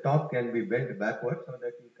that the top can be bent backwards so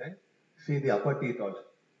that you can see the upper teeth also.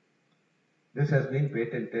 This has been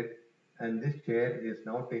patented, and this chair is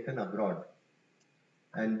now taken abroad.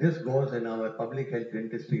 And this goes in our public health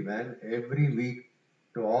dentistry van every week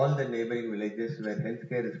to all the neighboring villages where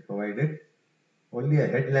healthcare is provided. Only a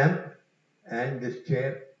headlamp and this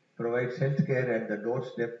chair provides healthcare at the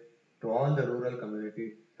doorstep to all the rural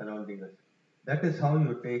community surrounding us. That is how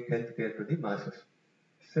you take healthcare to the masses.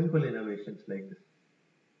 Simple innovations like this.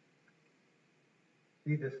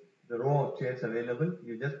 See this, the row of chairs available,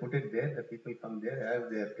 you just put it there, the people come there,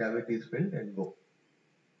 have their cavities filled and go.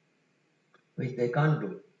 Which they can't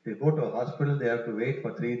do. They go to a hospital, they have to wait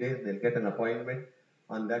for 3 days, they'll get an appointment.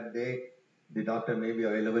 On that day, the doctor may be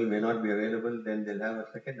available, may not be available, then they'll have a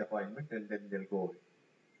second appointment and then they'll go away.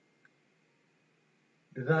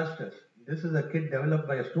 Disasters. This is a kit developed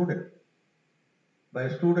by a student. By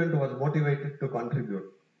a student who was motivated to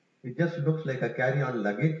contribute. It just looks like a carry-on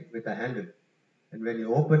luggage with a handle. And when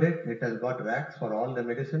you open it, it has got racks for all the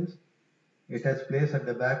medicines. It has place at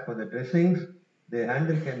the back for the dressings. The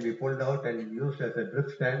handle can be pulled out and used as a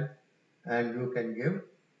drip stand, and you can give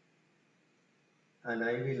an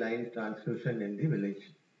IV line transfusion in the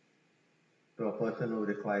village to a person who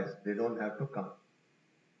requires. They don't have to come.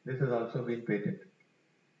 This has also been patented.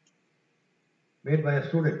 Made by a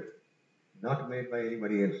student, not made by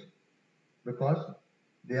anybody else, because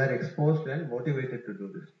they are exposed and motivated to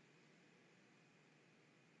do this.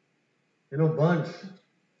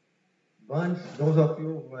 Burns, those of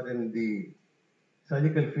you who are in the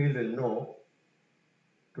surgical field will know,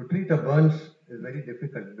 to treat a burns is very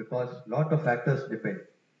difficult because lot of factors depend.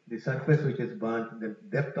 The surface which is burnt, the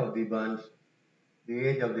depth of the burns, the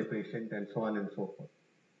age of the patient, and so on and so forth.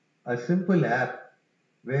 A simple app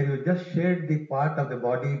where you just shade the part of the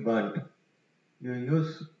body burnt. You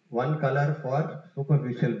use one color for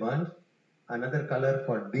superficial burns, another color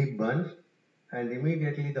for deep burns, and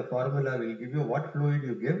immediately the formula will give you what fluid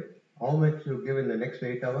you give, how much you give in the next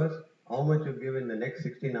 8 hours, how much you give in the next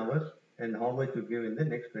 16 hours, and how much you give in the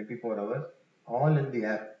next 24 hours, all in the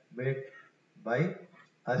app made by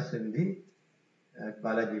us in the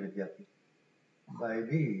Balaji Vidyapith, by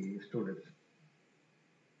the students.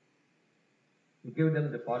 You give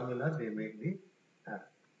them the formula, they make the app.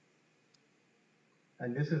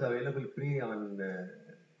 And this is available free on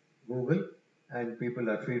Google, and people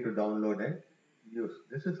are free to download and use.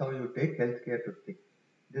 This is how you take healthcare to think.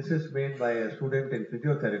 This is made by a student in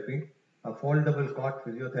physiotherapy, a foldable cot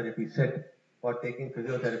physiotherapy set for taking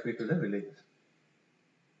physiotherapy to the villages.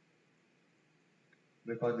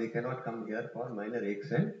 Because they cannot come here for minor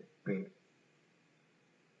aches and pain.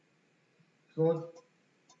 So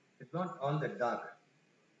it's not all that dark.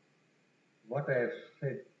 What I have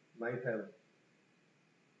said might have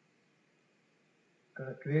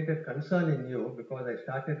created concern in you because I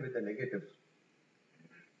started with the negatives.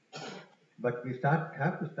 But we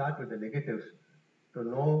have to start with the negatives to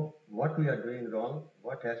know what we are doing wrong,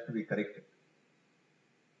 what has to be corrected.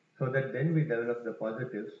 So that then we develop the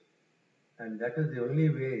positives, and that is the only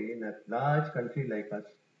way in a large country like us,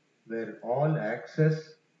 where all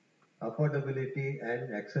access, affordability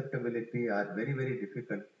and acceptability are very, very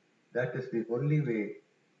difficult. That is the only way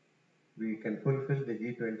we can fulfill the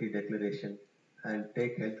G20 declaration and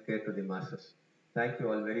take healthcare to the masses. Thank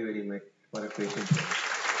you all very, very much for your patience.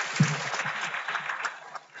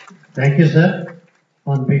 Thank you, sir.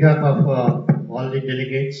 On behalf of all the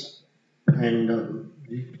delegates and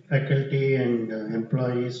the faculty and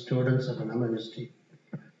employees, students of Annama University,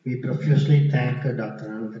 we profusely thank Dr.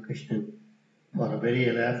 Anandakrishnan for a very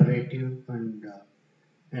elaborative and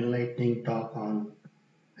enlightening talk on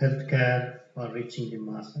healthcare for reaching the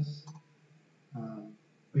masses.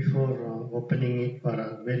 Before opening it for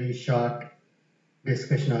a very short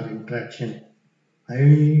discussion or interaction,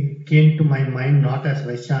 I came to my mind not as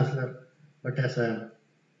Vice Chancellor, but as a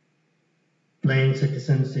plain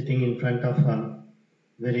citizen sitting in front of a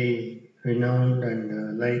very renowned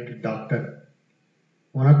and light doctor.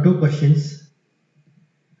 One or two questions.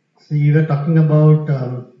 So you were talking about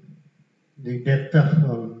the depth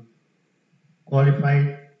of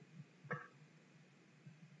qualified,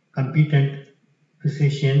 competent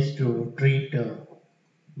physicians to treat the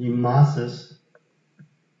masses.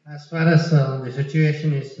 As far as the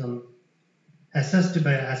situation is assessed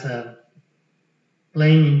by as a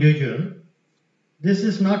plain individual, this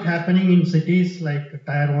is not happening in cities like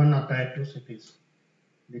Tier 1 or Tier 2 cities.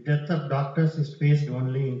 The dearth of doctors is faced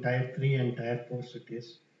only in Tier 3 and Tier 4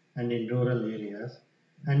 cities and in rural areas.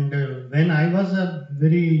 And when I was a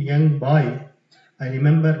very young boy, I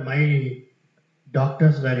remember my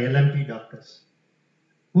doctors were LMP doctors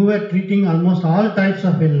who were treating almost all types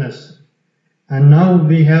of illness. And now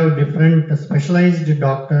we have different specialized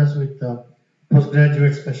doctors with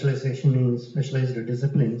postgraduate specialization in specialized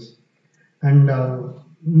disciplines. And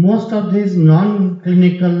most of these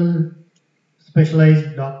non-clinical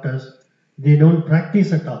specialized doctors, they don't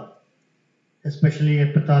practice at all, especially a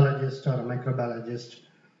pathologist or a microbiologist.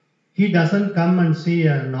 He doesn't come and see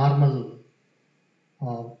a normal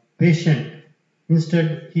patient.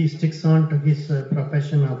 Instead, he sticks on to his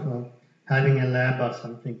profession of having a lab or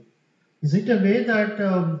something. Is it a way that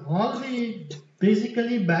all the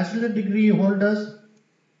basically bachelor degree holders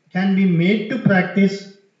can be made to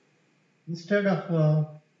practice instead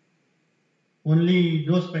of only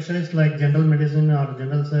those specialists like general medicine or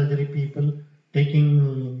general surgery people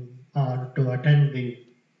taking to attend the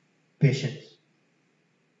patients?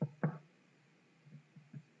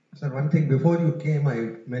 Sir, one thing before you came,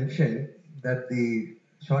 I mentioned that the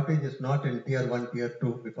shortage is not in Tier 1, Tier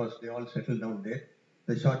 2 because they all settle down there.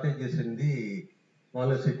 The shortage is in the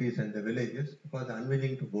smaller cities and the villages because they are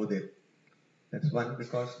unwilling to go there. That's one,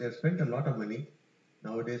 because they have spent a lot of money.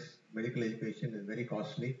 Nowadays, medical education is very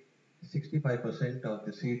costly. 65% of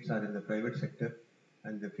the seats are in the private sector,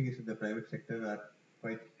 and the fees in the private sector are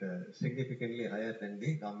quite significantly higher than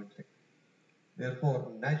the government sector.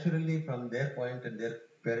 Therefore, naturally, from their point and their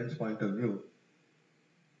parents' point of view,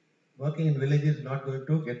 working in villages is not going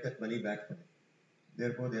to get that money back for them.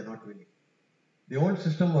 Therefore, they are not winning. The old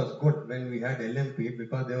system was good when we had LMP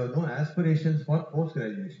because there were no aspirations for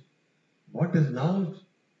post-graduation. What is now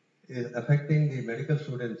affecting the medical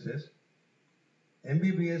students is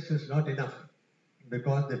MBBS is not enough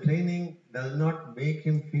because the training does not make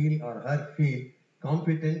him feel or her feel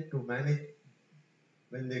competent to manage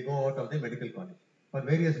when they go out of the medical college for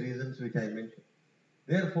various reasons which I mentioned.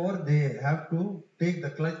 Therefore, they have to take the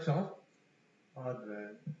clutch of or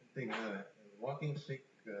walking stick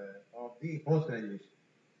of the post-graduation,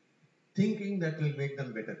 thinking that will make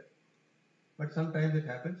them better. But sometimes it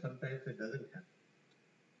happens, sometimes it doesn't happen.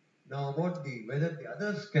 Now about whether the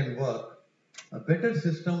others can work, a better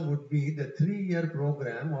system would be the 3-year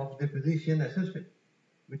program of the physician assistant,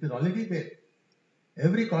 which is already there.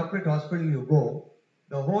 Every corporate hospital you go,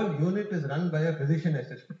 the whole unit is run by a physician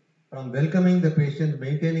assistant. From welcoming the patient,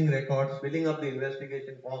 maintaining records, filling up the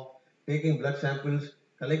investigation form, taking blood samples,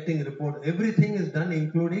 collecting reports, everything is done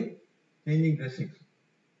including changing dressings.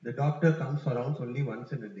 The doctor comes for rounds only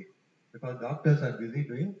once in a day because doctors are busy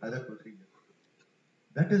doing other procedures.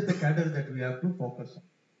 That is the cadre that we have to focus on.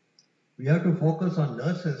 We have to focus on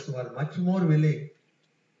nurses who are much more willing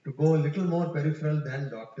to go a little more peripheral than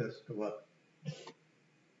doctors to work.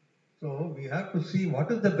 So we have to see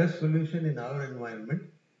what is the best solution in our environment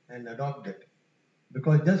and adopt it.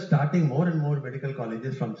 Because just starting more and more medical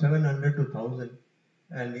colleges from 700 to 1000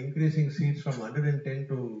 and increasing seats from 110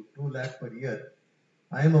 to 2 lakh per year,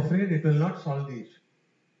 I am afraid it will not solve the issue.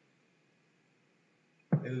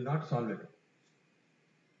 It will not solve it.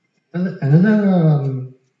 Another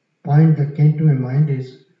point that came to my mind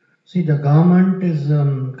is, see, the government is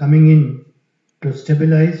coming in to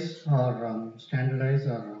stabilize or standardize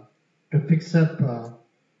or to fix up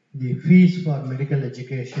the fees for medical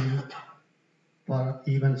education for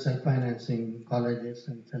even self-financing colleges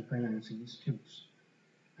and self-financing institutes.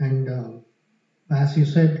 And as you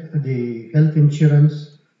said, the health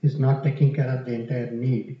insurance is not taking care of the entire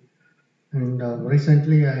need. And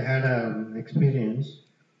recently I had an experience.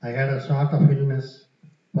 I had a sort of illness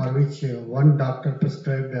for which one doctor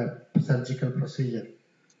prescribed a surgical procedure,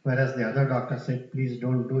 whereas the other doctor said, please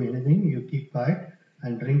don't do anything, you keep quiet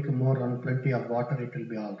and drink more and plenty of water, it will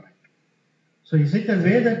be all right. So is it a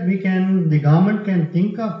way that the government can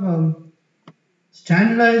think of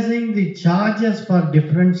standardizing the charges for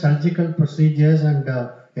different surgical procedures and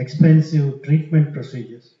expensive treatment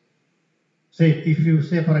procedures? Say, if you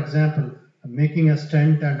say, for example, making a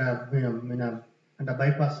stent and a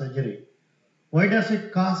bypass surgery, why does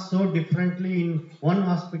it cost so differently in one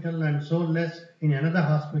hospital and so less in another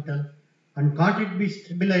hospital? And can't it be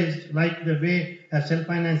stabilized like the way a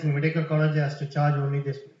self-financing medical college has to charge only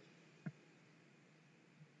this much?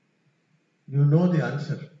 You know the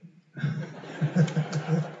answer.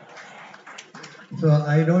 So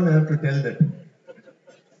I don't have to tell that.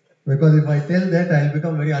 Because if I tell that, I'll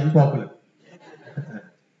become very unpopular.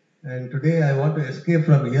 And today I want to escape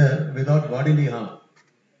from here without bodily harm.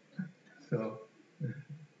 So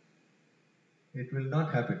it will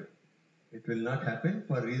not happen. It will not happen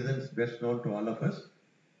for reasons best known to all of us.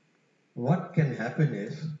 What can happen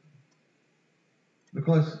is,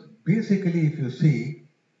 because basically if you see,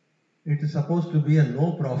 it is supposed to be a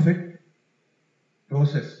no-profit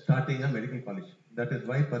process starting a medical college. That is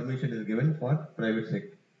why permission is given for private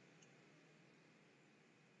sector.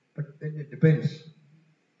 But then it depends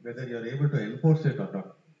whether you are able to enforce it or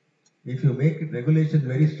not. If you make it regulations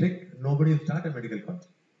very strict, nobody will start a medical college.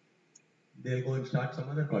 They'll go and start some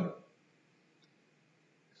other college.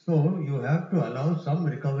 So you have to allow some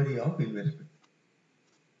recovery of investment,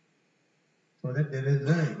 so that there is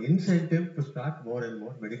an incentive to start more and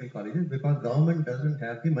more medical colleges, because government doesn't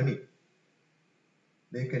have the money.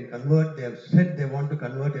 They can convert, they have said they want to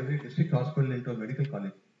convert every district hospital into a medical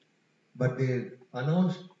college. But they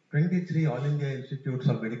announced 23 All India Institutes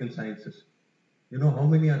of Medical Sciences. You know how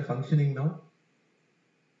many are functioning now?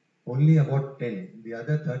 Only about 10. The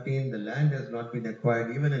other 13, the land has not been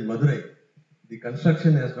acquired. Even in Madurai, the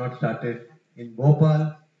construction has not started. In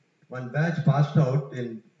Bhopal, one batch passed out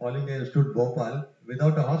in All India Institute Bhopal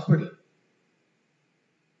without a hospital.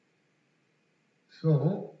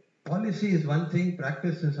 So, policy is one thing,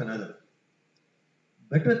 practice is another.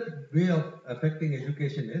 Better way of affecting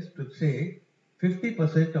education is to say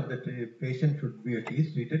 50% of the patient should be at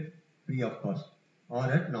least treated free of cost or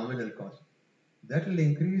at nominal cost. That will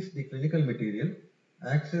increase the clinical material,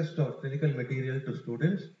 access to clinical material to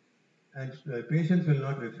students, and patients will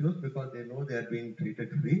not refuse because they know they are being treated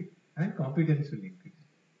free, and competence will increase.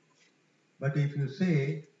 But if you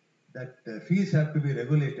say that fees have to be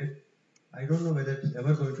regulated, I don't know whether it's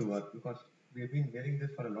ever going to work, because we have been hearing this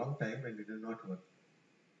for a long time and it does not work.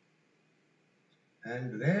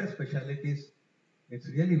 And rare specialties, it's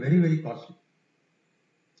really very, very costly.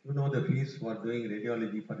 You know the fees for doing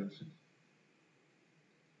radiology, for instance.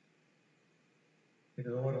 It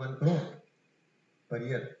is over 1 crore. per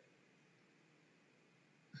year.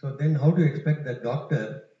 So then how do you expect the doctor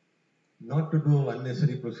not to do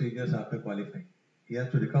unnecessary procedures after qualifying? He has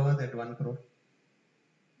to recover that 1 crore.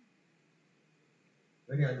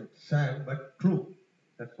 Very sad, but true.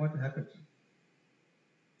 That's what happens.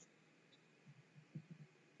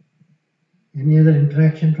 Any other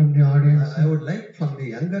interaction from the audience? I would like from the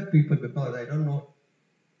younger people, because I don't know.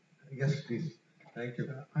 Yes, please. Thank you.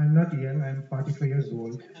 I'm not young, I'm 45 years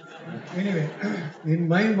old. Anyway, In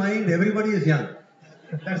my mind, everybody is young.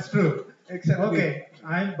 that's true. Except Okay,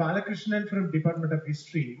 I'm Balakrishnan from Department of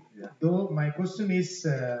History. Yeah. Though my question is,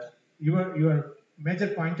 your major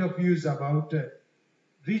point of view is about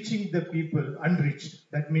reaching the people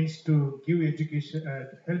unreached. That means to give education,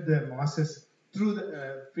 help the masses through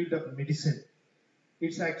the field of medicine.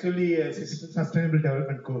 It's actually a sustainable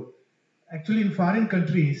development goal. Actually, in foreign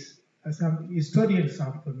countries, some historians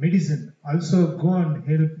of medicine also go and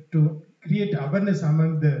help to create awareness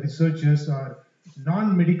among the researchers or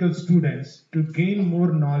non-medical students to gain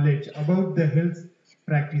more knowledge about the health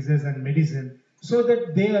practices and medicine, so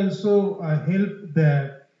that they also help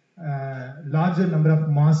the larger number of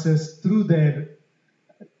masses through their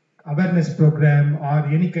awareness program or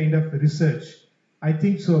any kind of research. I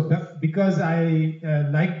think so, because I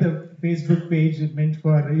like the Facebook page meant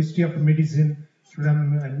for history of medicine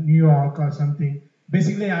from New York or something.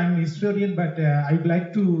 Basically, I'm a historian, but I would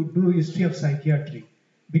like to do history of psychiatry,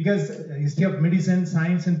 because history of medicine,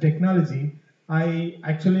 science, and technology. I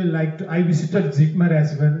actually I visited Zitmer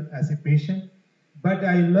as well as a patient, but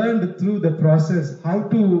I learned through the process how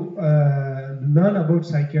to learn about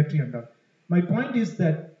psychiatry and all. My point is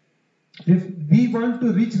that if we want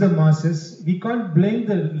to reach the masses, we can't blame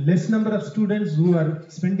the less number of students who are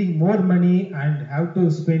spending more money and have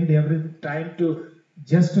to spend every time to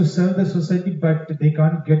just to serve the society, but they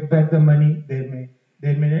can't get back the money.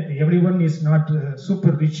 Everyone is not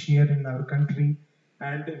super rich here in our country,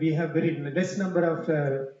 and we have very less number of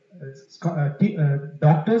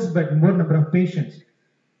doctors, but more number of patients.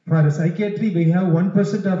 For psychiatry, we have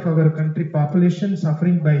 1% of our country population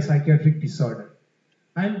suffering by psychiatric disorder.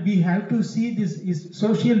 And we have to see this is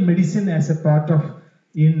social medicine as a part of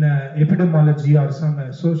in epidemiology or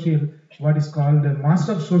some social, what is called a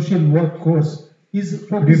Master of Social Work course. Is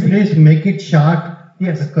Could you please make it short,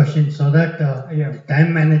 Yes. the question, so that Yeah.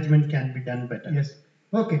 time management can be done better? Yes.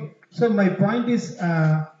 Okay. So my point is,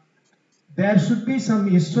 there should be some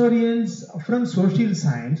historians from social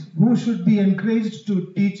science who should be encouraged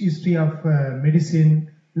to teach history of medicine,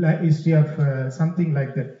 history of something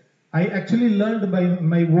like that. I actually learned by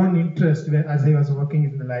my own interest as I was working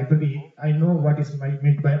in the library. I know what is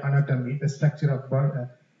meant by anatomy, the structure of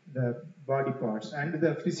the body parts, and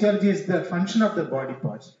the physiology is the function of the body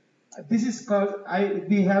parts. This is called,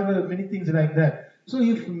 we have many things like that. So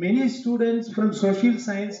if many students from social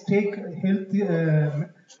science take health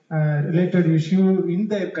related issue in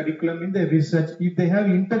their curriculum, in their research, if they have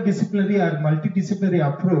interdisciplinary or multidisciplinary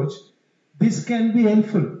approach, this can be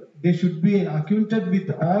helpful. They should be acquainted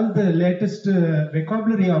with all the latest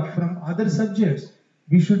vocabulary from other subjects.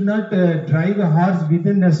 We should not drive a horse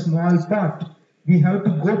within a small part. We have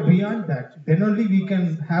to go beyond that. Then only we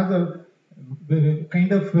can have a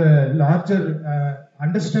kind of larger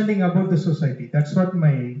understanding about the society. That's what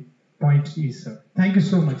my point is, sir. Thank you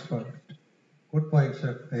so much for it. Good point,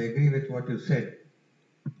 sir. I agree with what you said.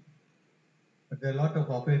 But there are a lot of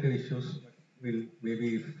operative issues.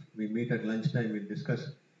 Maybe if we meet at lunchtime, we'll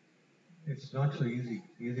discuss. It's not so easy.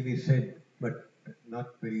 Easily said, but not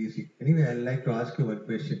very easy. Anyway, I'd like to ask you one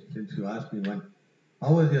question, since you asked me one.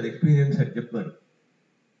 How was your experience at Jipman?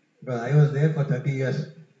 Because I was there for 30 years.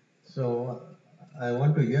 So I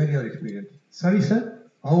want to hear your experience. Sorry, sir?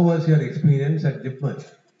 How was your experience at Jipman?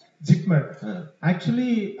 Jipmer.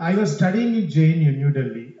 Actually, I was studying in JNU, New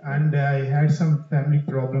Delhi, and I had some family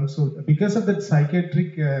problems. So because of that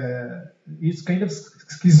psychiatric, it's kind of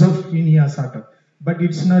schizophrenia sort of, but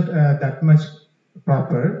it's not that much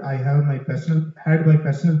proper. I have my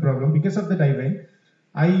personal problem. Because of that, I went.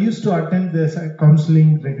 I used to attend the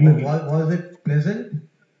counseling regularly. Was it pleasant?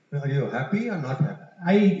 Are you happy or not happy?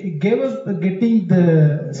 I gave up getting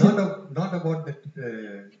the... Not about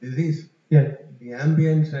the disease. Yeah. The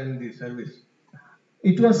ambience and the service.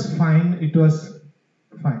 It was fine. It was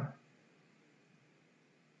fine.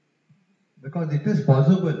 Because it is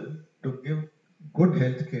possible to give good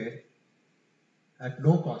health care at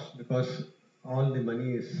no cost, because all the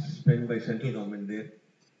money is spent by central government there,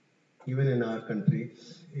 even in our country,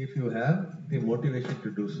 if you have the motivation to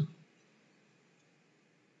do so.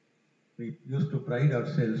 We used to pride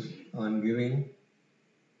ourselves on giving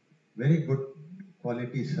very good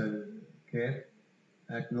quality care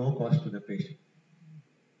at no cost to the patient.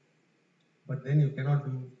 but then you cannot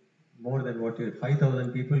do more than what you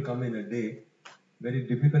 5,000 people come in a day, very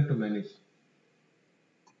difficult to manage.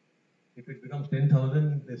 If it becomes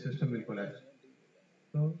 10,000, the system will collapse.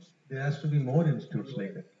 So there has to be more institutes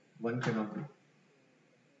like that. One cannot do.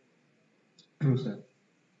 True, sir.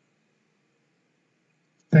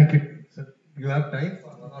 Thank you. Sir, you have time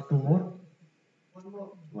for one or two more?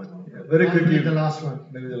 One. Yeah. Very quickly, The last one.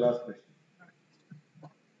 maybe the last question.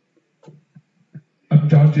 I'm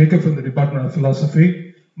John Jacob from the Department of Philosophy.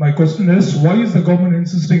 My question is, why is the government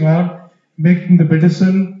insisting on making the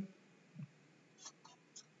medicine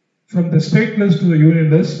from the state list to the union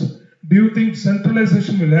list? Do you think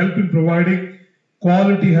centralization will help in providing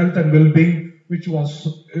quality health and well-being, which was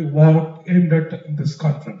what aimed at in this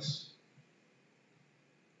conference?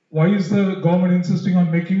 Why is the government insisting on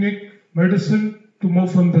making it medicine to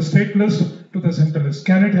move from the state list to the central list?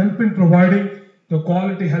 Can it help in providing the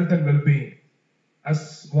quality health and well-being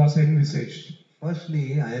as was envisaged? Firstly,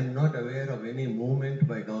 I am not aware of any movement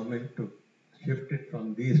by government to shift it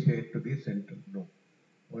from the state to the center. No.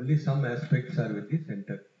 Only some aspects are with the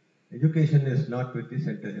center. Education is not with the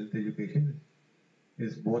center. Health education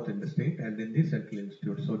is both in the state and in the central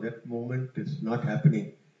institute. So that movement is not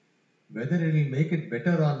happening. Whether it will make it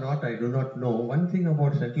better or not, I do not know. One thing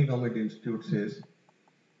about central government institutes is,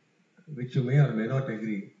 which you may or may not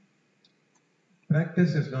agree,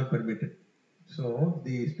 practice is not permitted. So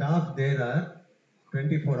the staff there are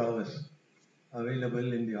 24 hours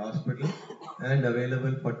available in the hospital and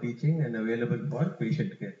available for teaching and available for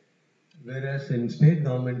patient care. Whereas in state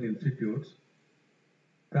government institutes,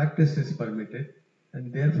 practice is permitted,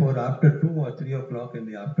 and therefore after 2 or 3 o'clock in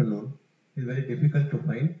the afternoon, it's very difficult to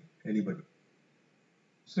find anybody.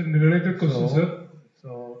 So, in the related question, sir.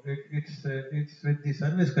 So it's with the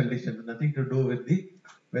service conditions, nothing to do with the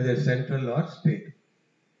whether central or state.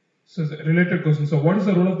 So, the related question. So, what is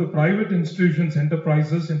the role of the private institutions,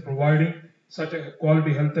 enterprises in providing such a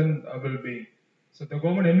quality health and well-being? So, the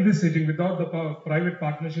government envisaging without the private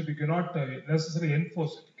partnership, you cannot necessarily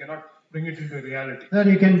enforce it. You cannot bring it into reality. Sir,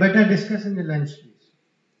 you can better discuss in the lunch, please.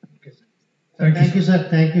 Okay, sir. Thank you, sir.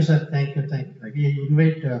 Thank you, sir. Thank you. We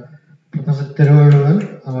invite Professor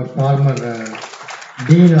Thiruvaluvan, our former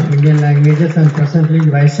Dean of Indian Languages and presently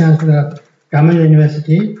Vice Chancellor of Tamil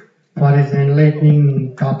University, for his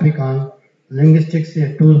enlightening topic on linguistics,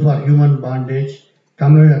 a tool for human bondage,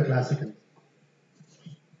 Tamil classical.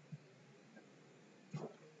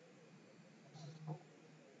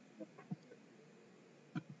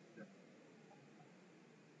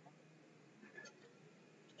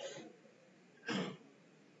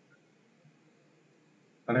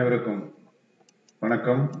 அனைவருக்கும்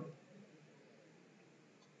வணக்கம்.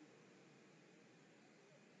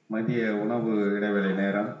 மதிய உணவு இடைவேளை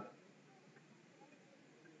நேரம்.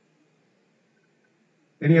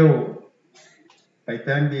 Anyhow, I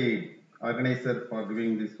thank the organizer for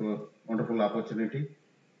giving this wonderful opportunity.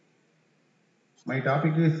 My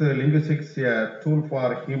topic is linguistics, a tool for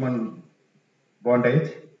human bondage,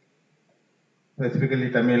 specifically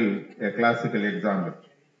Tamil, a classical example.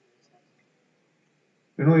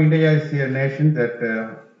 You know, India is a nation that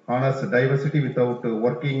honors diversity without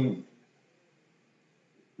working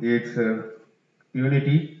its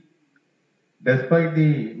unity. Despite the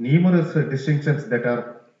numerous distinctions that are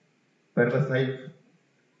pervasive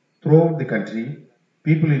throughout the country,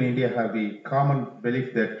 people in India have the common belief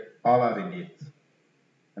that all are Indians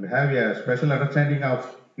and have a special understanding of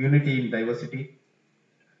unity in diversity.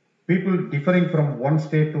 People differing from one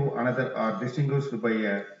state to another are distinguished by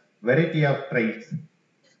a variety of traits.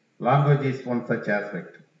 Language is one such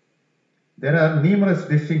aspect. There are numerous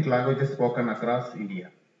distinct languages spoken across India.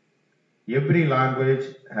 Every language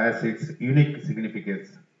has its unique significance.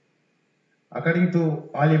 According to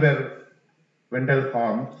Oliver Wendell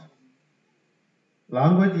Holmes,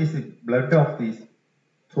 language is the blood of the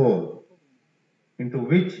soul, into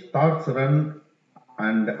which thoughts run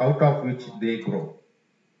and out of which they grow.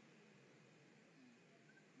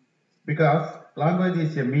 Because language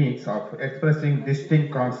is a means of expressing distinct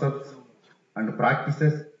concepts and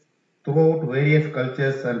practices throughout various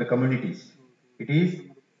cultures and communities. It is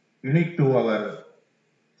unique to our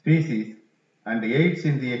species and aids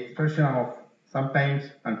in the expression of sometimes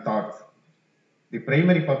and thoughts. The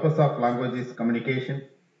primary purpose of language is communication.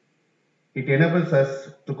 It enables us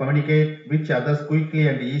to communicate with others quickly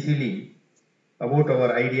and easily about our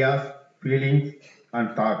ideas, feelings,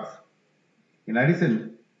 and thoughts. In addition,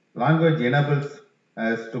 language enables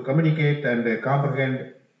us to communicate and comprehend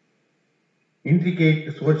intricate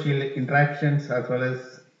social interactions as well as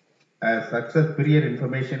access prior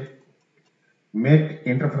information, make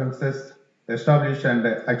interferences, establish and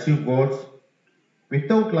achieve goals,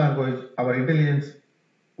 Without language, our intelligence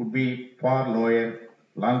would be far lower.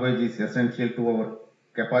 Language is essential to our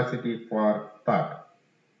capacity for thought.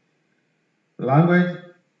 Language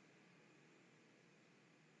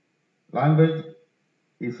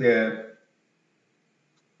is a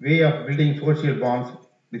way of building social bonds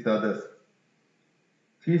with others.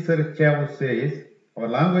 Cesar Chavez says, our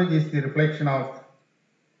language is the reflection of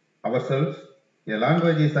ourselves. A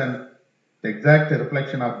language is an exact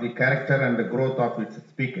reflection of the character and the growth of its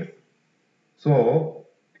speaker. So,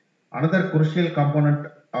 another crucial component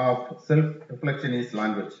of self-reflection is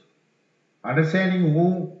language. Understanding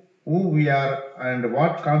who we are and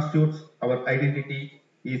what constitutes our identity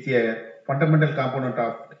is a fundamental component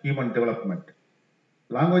of human development.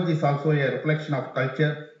 Language is also a reflection of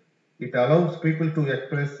culture. It allows people to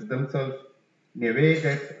express themselves in a way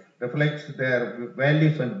that reflects their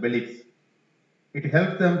values and beliefs. It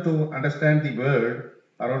helps them to understand the world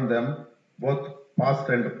around them, both past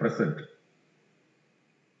and present.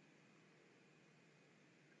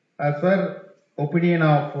 As per opinion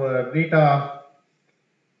of Rita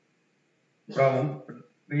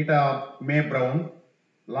Mae Brown,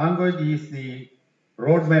 language is the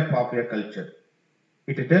roadmap of a culture.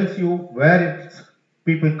 It tells you where its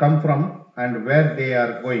people come from and where they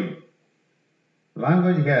are going.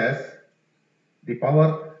 Language has the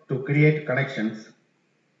power to create connections,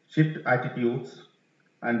 shift attitudes,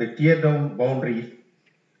 and tear down boundaries.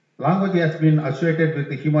 Language has been associated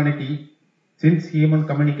with humanity since human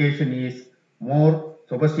communication is more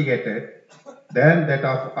sophisticated than that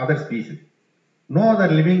of other species. No other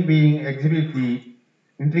living being exhibits the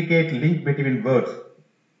intricate link between words.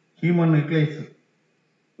 Human utilize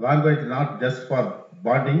language not just for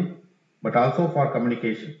bonding, but also for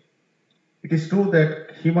communication. It is true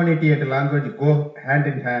that humanity and language go hand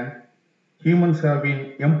in hand. Humans have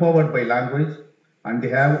been empowered by language and they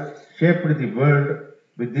have shaped the world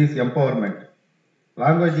with this empowerment.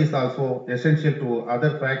 Language is also essential to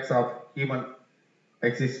other facts of human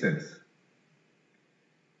existence.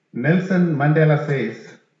 Nelson Mandela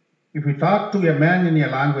says, if you talk to a man in a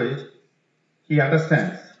language, he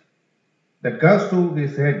understands. That goes to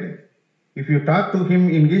his head. If you talk to him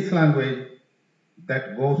in his language,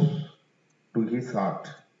 that goes to his heart.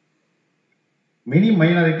 Many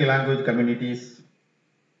minority language communities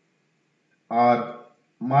are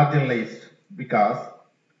marginalized because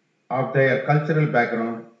of their cultural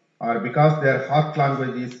background or because their heart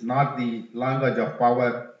language is not the language of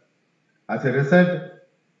power. As a result,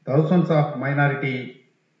 thousands of minority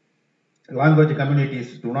language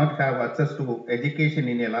communities do not have access to education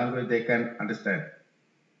in a language they can understand.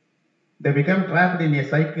 They become trapped in a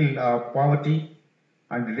cycle of poverty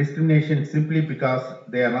and discrimination simply because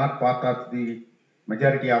they are not part of the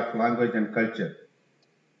majority of language and culture.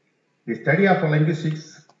 The study of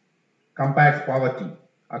linguistics combats poverty.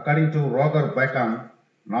 According to Roger Bacon,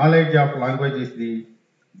 knowledge of language is the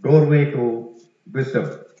doorway to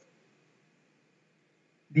wisdom.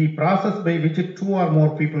 The process by which two or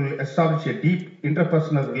more people establish a deep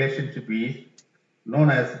interpersonal relationship is known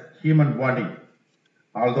as human bonding.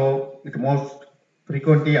 Although it most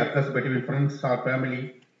frequently occurs between friends or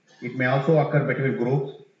family, it may also occur between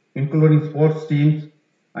groups, including sports teams,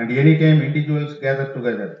 and anytime individuals gather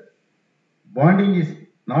together. Bonding is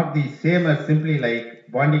not the same as simply like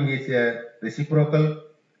bonding is a reciprocal,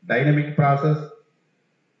 dynamic process.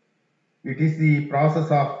 It is the process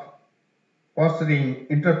of fostering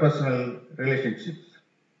interpersonal relationships.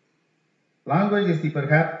 Language is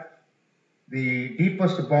perhaps the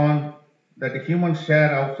deepest bond that humans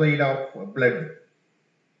share outside of blood.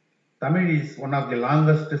 Tamil is one of the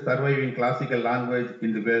longest surviving classical language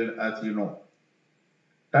in the world, as you know.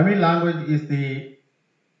 Tamil language is the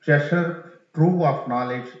treasure trove of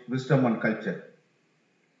knowledge, wisdom and culture.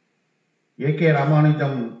 A.K.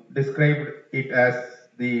 Ramanujam described it as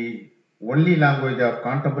the only language of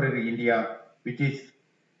contemporary India which is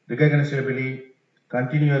recognizably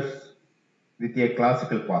continuous with a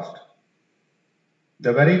classical past.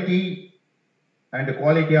 The variety and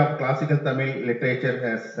quality of classical Tamil literature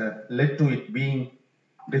has led to it being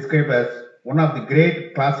described as one of the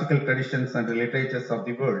great classical traditions and literatures of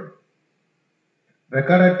the world.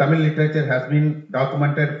 Recorded Tamil literature has been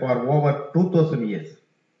documented for over 2000 years.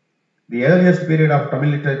 The earliest period of Tamil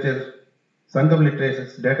literature, Sangam literature,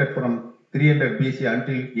 is dated from 300 BC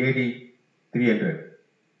until AD 300.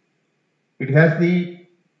 It has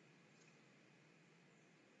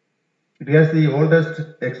the oldest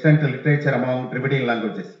extant literature among Dravidian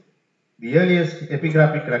languages. The earliest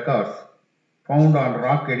epigraphic records found on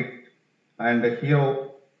rock edict and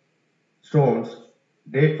hero stones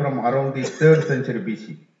date from around the 3rd century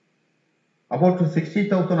BC. About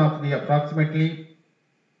 60,000 of the approximately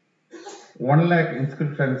 1 lakh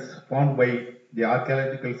inscriptions found by the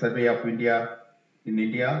Archaeological Survey of India in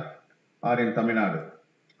India are in Tamil Nadu.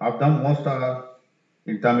 Of them, most are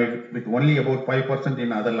in Tamil, with only about 5%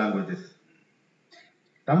 in other languages.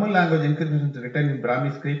 Tamil language inscriptions written in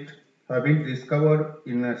Brahmi script have been discovered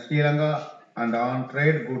in Sri Lanka and on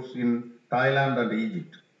trade goods in Thailand and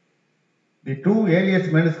Egypt. The two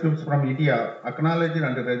earliest manuscripts from India, acknowledged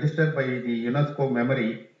and registered by the UNESCO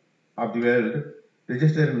Memory of the World,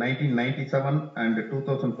 registered in 1997 and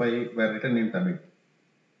 2005, were written in Tamil.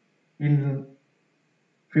 In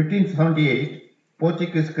 1578,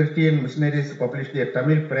 Portuguese Christian missionaries published a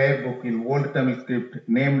Tamil prayer book in Old Tamil script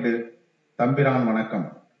named Tambiran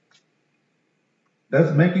Vanakkam,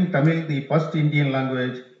 thus making Tamil the first Indian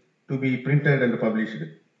language to be printed and published.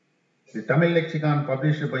 The Tamil lexicon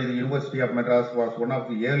published by the University of Madras was one of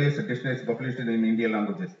the earliest dictionaries published in Indian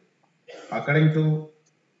languages. According to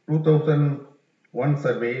 2001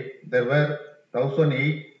 survey, there were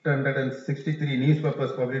 1,863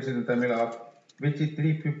 newspapers published in Tamil, of which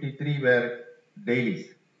 353 were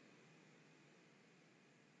dailies.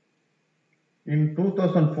 In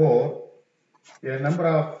 2004, a number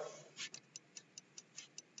of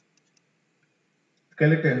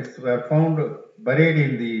skeletons were found buried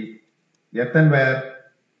in the earthenware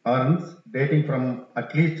urns dating from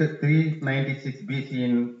at least 396 BC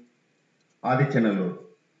in Adichanallur.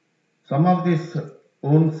 Some of these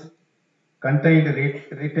urns contained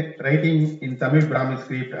writing in Tamil Brahmi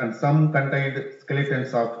script and some contained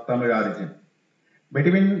skeletons of Tamil origin.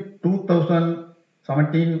 Between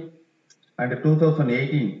 2017 and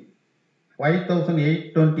 2018,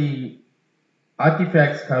 5,820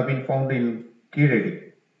 artifacts have been found in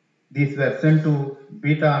Kiredi. These were sent to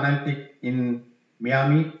Beta Analytic in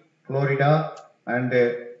Miami, Florida, and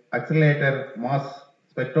Accelerator Mass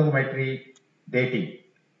Spectrometry dating.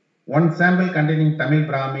 One sample containing Tamil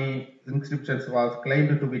Brahmi inscriptions was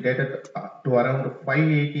claimed to be dated to around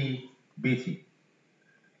 580 BC.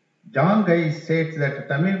 John Guy states that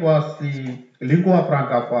Tamil was the lingua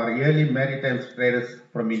franca for early maritime traders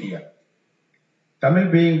from India. Tamil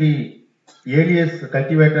being the earliest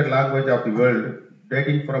cultivated language of the world,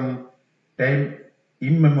 dating from time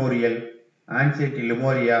immemorial, ancient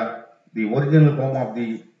Lemuria, the original home of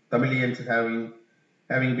the Tamilians having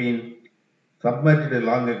been submerged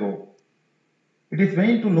long ago. It is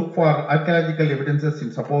vain to look for archaeological evidences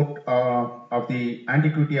in support of the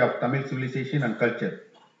antiquity of Tamil civilization and culture.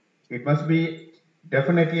 It must be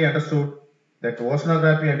definitely understood that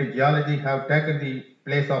oceanography and geology have taken the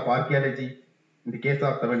place of archaeology in the case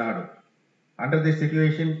of Tamil Nadu. Under this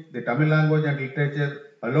situation, the Tamil language and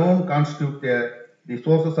literature alone constitute the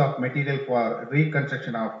sources of material for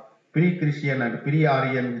reconstruction of pre-Christian and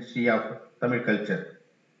pre-Aryan history of Tamil culture.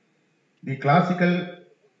 The classical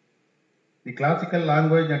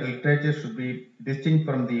language and literature should be distinct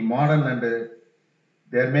from the modern, and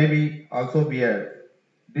there may also be a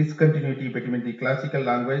discontinuity between the classical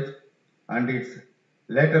language and its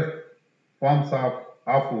later forms of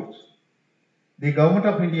offshoots. The Government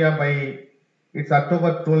of India, by its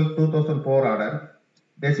October 12, 2004 order,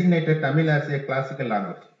 designated Tamil as a classical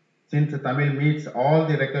language. Since Tamil meets all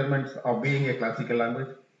the requirements of being a classical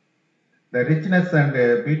language, the richness and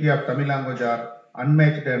beauty of Tamil language are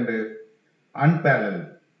unmatched and unparalleled.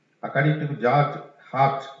 According to George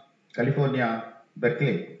Hart, California,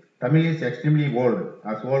 Berkeley, Tamil is extremely old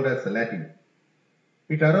as Latin.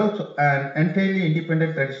 It arose an entirely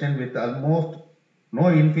independent tradition with almost no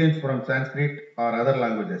influence from Sanskrit or other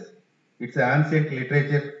languages. Its ancient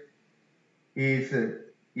literature is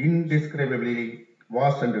indescribably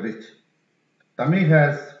vast and rich. Tamil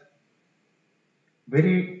has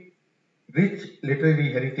very rich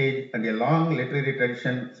literary heritage and a long literary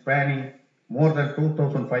tradition spanning more than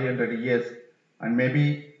 2,500 years and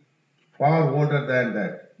maybe far older than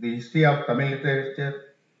that. The history of Tamil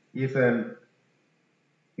literature is an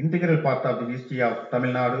integral part of the history of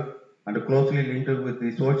Tamil Nadu and closely linked with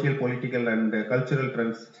the social, political and cultural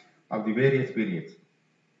trends of the various periods.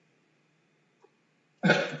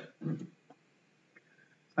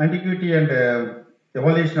 Antiquity and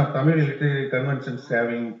evolution of Tamil literary conventions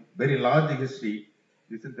having very large history.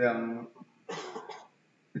 It's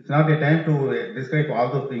not a time to describe all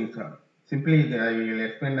those things. Simply, I will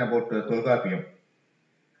explain about Tolgapiyam.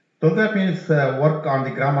 Tolgapiyam's work on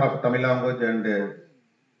the grammar of Tamil language and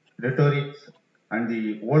rhetorics and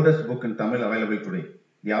the oldest book in Tamil available today.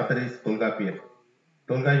 The author is Tolgapiyam.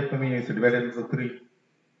 Tolgapiyam is divided into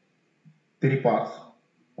three parts.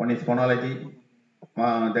 One is phonology,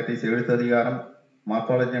 that is Elutadhigaram,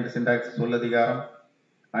 morphology and syntax Solladhigaram,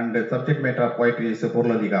 and the subject matter of poetry is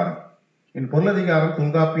Porladhigaram. In Porladhigaram,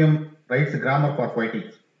 Tolgapiyam writes grammar for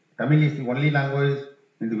poetics. Tamil is the only language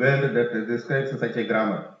in the world that describes such a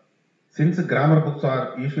grammar. Since grammar books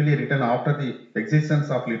are usually written after the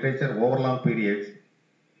existence of literature over long periods,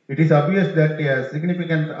 it is obvious that a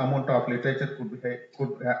significant amount of literature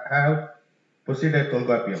could have preceded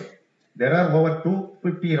Tolkapiam. There are over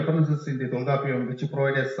 250 references in the Tolkapiam which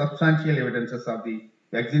provide substantial evidences of the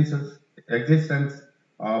existence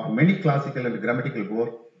of many classical and grammatical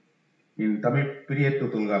works in Tamil period to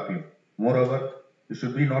Tolkapiam. Moreover, it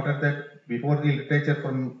should be noted that before the literature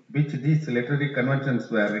from which these literary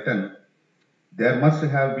conventions were written, there must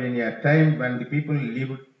have been a time when the people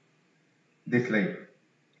lived this life.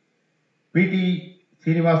 P.T.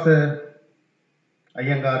 Srinivasa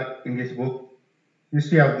Iyengar in his book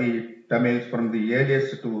History of the Tamils from the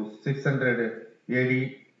earliest to 600 AD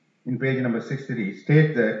in page number 63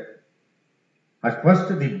 states that at first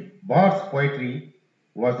the bard's poetry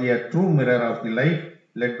was a true mirror of the life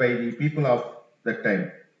led by the people of that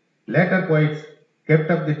time. Later poets kept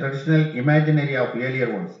up the traditional imaginary of earlier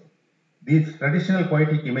ones. These traditional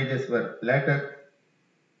poetic images were later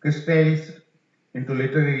crystallized into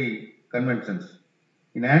literary conventions.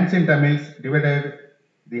 In ancient Tamils, divided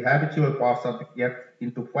the habitual parts of the earth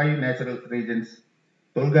into 5 natural regions.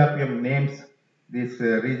 Tolkapiam names these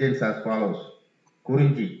regions as follows: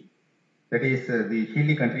 Kurinji, that is the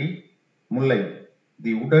hilly country; Mullai,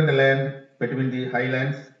 the wooded land between the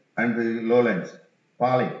highlands and the lowlands;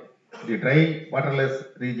 Palai, the dry, waterless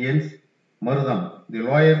regions; Marudam, the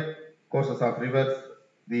lower courses of rivers,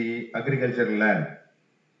 the agricultural land;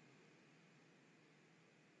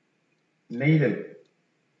 Neidal,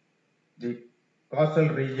 the coastal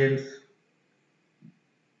regions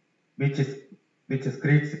which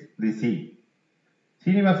screeds the sea.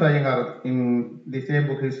 Srinivasa Iyengar, in the same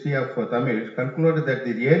book History of Tamil, concluded that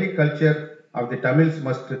the early culture of the Tamils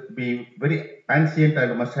must be very ancient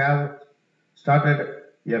and must have started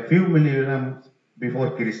a few millennium before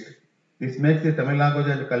Christ. This makes the Tamil language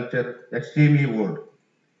and culture extremely old.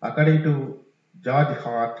 According to George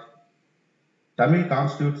Hart, Tamil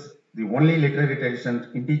constitutes the only literary tradition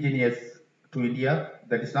indigenous to India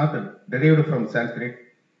that is not derived from Sanskrit.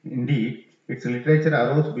 Indeed, its literature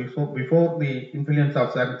arose before the influence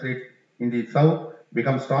of Sanskrit in the south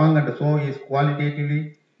becomes strong, and so is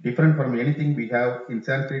qualitatively different from anything we have in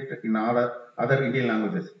Sanskrit in other Indian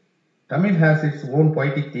languages. Tamil has its own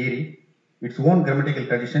poetic theory, its own grammatical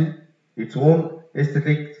tradition, its own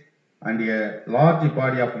aesthetics, and a large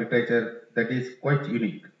body of literature that is quite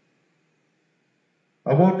unique.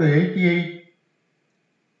 About 88%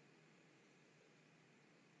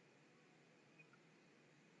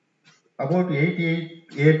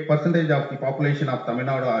 of the population of Tamil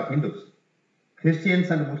Nadu are Hindus.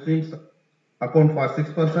 Christians and Muslims account for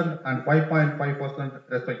 6% and 5.5%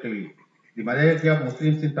 respectively. The majority of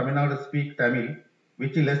Muslims in Tamil Nadu speak Tamil,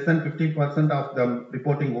 which is less than 50% of them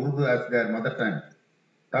reporting Urdu as their mother tongue.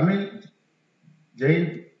 Tamil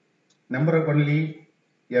Jain number only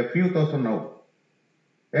a few thousand now.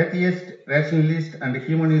 Atheist, rationalist, and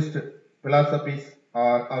humanist philosophies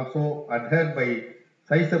are also adhered by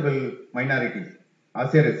sizable minorities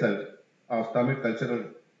as a result of Tamil cultural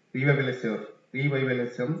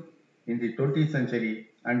revivalism in the 20th century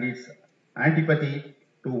and its antipathy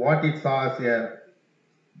to what it saw as a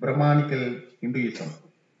Brahmanical Hinduism.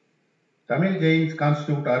 Tamil Jains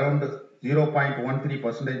constitute around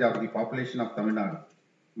 0.13% of the population of Tamil Nadu.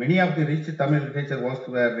 Many of the rich Tamil literature works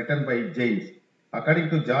were written by Jains. According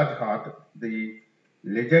to George Hart, the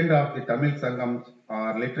legend of the Tamil Sangams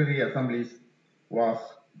or literary assemblies was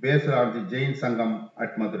based on the Jain Sangam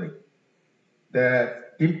at Madurai. The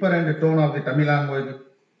temper and tone of the Tamil language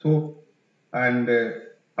soothe and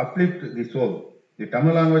uplift the soul. The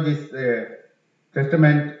Tamil language is a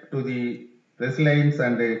testament to the resilience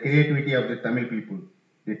and creativity of the Tamil people.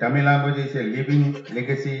 The Tamil language is a living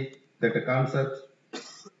legacy that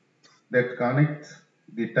connects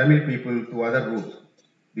the Tamil people to other roots.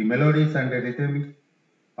 The melodies and rhythms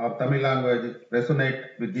of Tamil language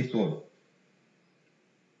resonate with this soul.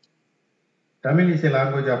 Tamil is a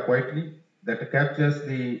language of poetry that captures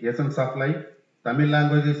the essence of life. Tamil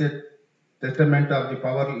language is a testament of the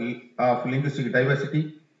power of linguistic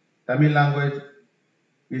diversity. Tamil language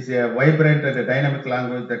is a vibrant and a dynamic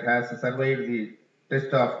language that has survived the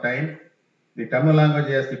test of time. The Tamil language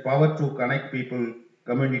has the power to connect people,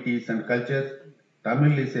 communities, and cultures.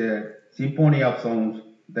 Tamil is a symphony of sounds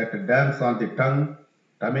that dance on the tongue.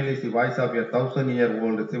 Tamil is the voice of a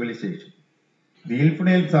 1,000-year-old civilization. The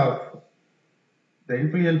influence of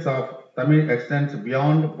Tamil extends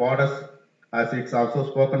beyond borders, as it's also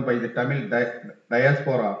spoken by the Tamil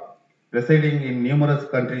diaspora residing in numerous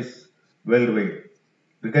countries worldwide.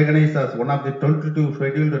 Recognized as one of the 22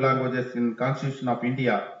 scheduled languages in Constitution of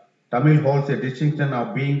India, Tamil holds a distinction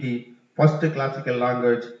of being the first classical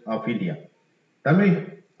language of India. Tamil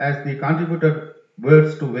has contributed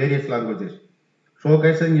words to various languages,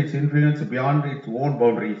 showcasing its influence beyond its own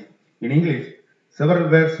boundaries. In English, several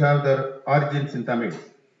words have their origins in Tamil.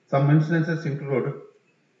 Some instances include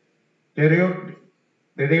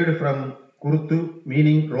derived from kuruthu,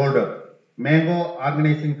 meaning rolled up, mango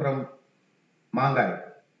organizing from mangai.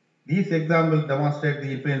 These examples demonstrate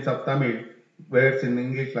the influence of Tamil words in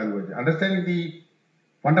English language. Understanding the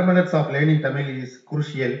fundamentals of learning Tamil is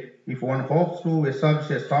crucial if one hopes to establish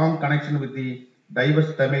a strong connection with the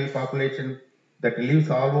diverse Tamil population that lives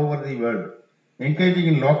all over the world. Engaging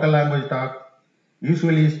in local language talk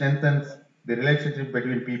usually strengthens the relationship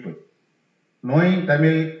between people. Knowing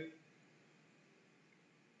Tamil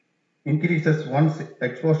increases one's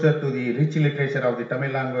exposure to the rich literature of the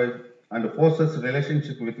Tamil language and fosters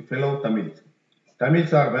relationship with fellow Tamils.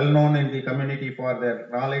 Tamils are well known in the community for their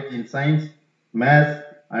knowledge in science, math,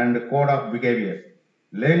 and code of behavior.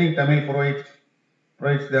 Learning Tamil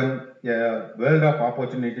provides them a world of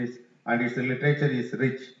opportunities, and its literature is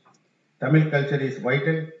rich. Tamil culture is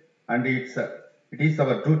vital, and it is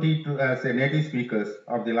our duty to, as a native speakers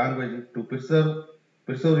of the language, to preserve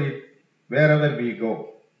it wherever we go.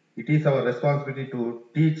 It is our responsibility to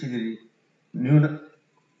teach the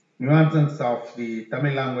nuances of the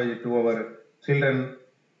Tamil language to our children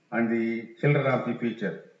and the children of the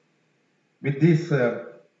future. With these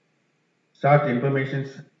short informations,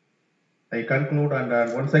 I conclude,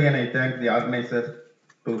 and once again I thank the organizers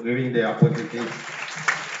to giving the opportunity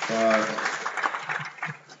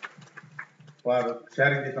for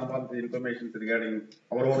sharing some of the information regarding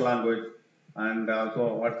our own language and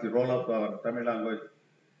also what's the role of our Tamil language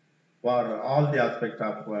for all the aspects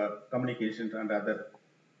of communication and other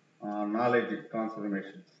knowledge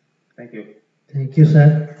transformations. Thank you. Thank you,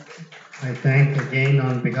 sir. I thank again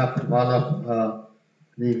on behalf of all of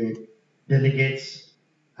the delegates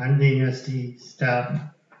and the university staff,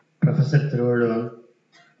 Professor Thiruvaluvan,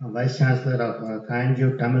 Vice Chancellor of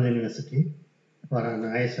Kanju Tamil University, for a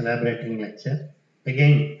nice elaborating lecture.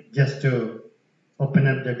 Again, just to open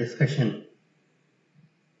up the discussion,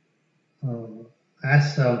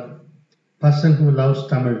 as a person who loves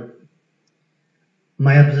Tamil,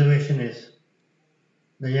 my observation is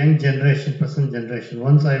the young generation, present generation.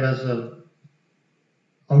 Once I was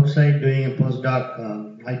outside doing a postdoc,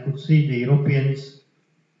 I could see the Europeans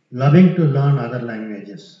loving to learn other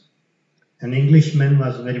languages. An Englishman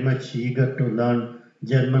was very much eager to learn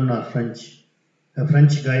German or French. A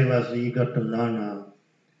French guy was eager to learn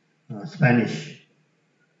Spanish.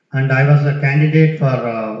 And I was a candidate for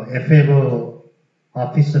FAO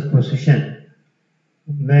officer position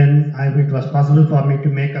when it was possible for me to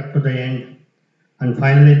make up to the end. And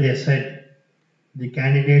finally they said the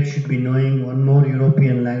candidate should be knowing one more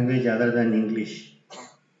European language other than English.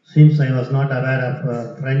 Since I was not aware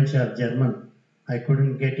of French or German, I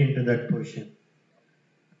couldn't get into that position.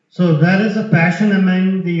 So there is a passion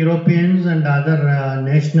among the Europeans and other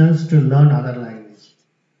nationals to learn other language.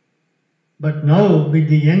 But now with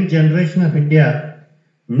the young generation of India,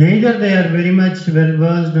 neither they are very much well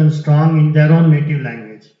versed and strong in their own native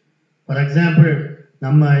language. For example,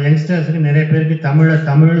 நம்ம யங்ஸ்டர்ஸ்க்கு நிறைய பேருக்கு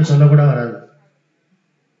தமிழ் சொல்ல கூட வராது.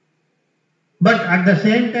 But at the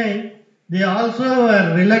same time, they also are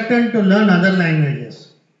reluctant to learn other languages.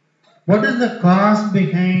 What is the cause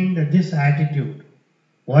behind this attitude?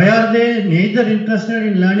 Why are they neither interested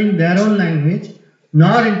in learning their own language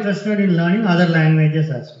nor interested in learning other languages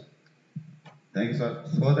as well? Thank you, sir.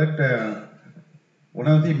 So that one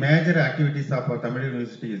of the major activities of our Tamil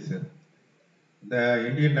University is the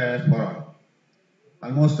Indian diaspora.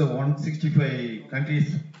 Almost 165 countries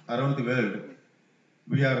around the world,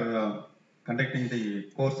 we are conducting the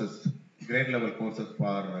courses, grade level courses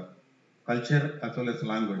for culture as well as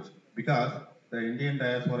language, because the Indian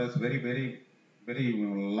diaspora is very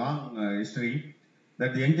long history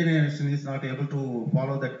that the young generation is not able to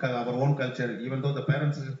follow that our own culture, even though the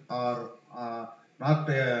parents are not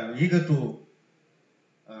eager to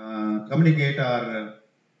communicate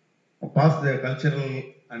or pass their cultural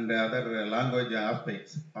and other language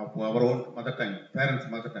aspects of our own mother tongue, parents'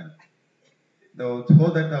 mother tongue. So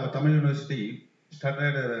that our Tamil University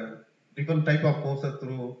started different type of courses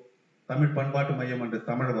through Tamil Panbaatu Mayam and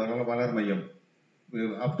Tamil Valar Mayam,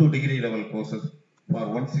 up to degree level courses for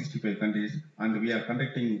 165 countries, and we are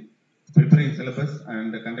preparing syllabus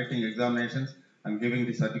and conducting examinations and giving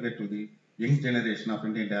the certificate to the young generation of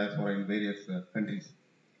Indian diaspora in various countries.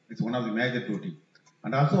 It's one of the major duty.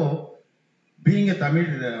 And also, being a Tamil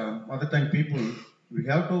mother tongue people, we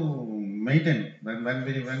have to maintain.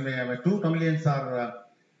 When two Tamilians are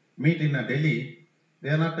meet in Delhi, they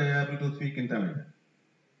are not able to speak in Tamil.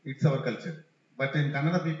 It's our culture. But in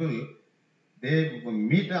Kannada people, they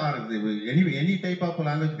meet or any type of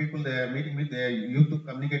language people they are meeting with, they used to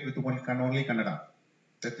communicate with only Kannada.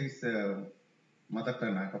 That is mother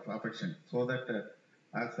tongue of affection. So that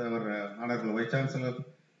as our Honorable Vice Chancellor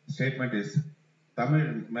statement is, Tamil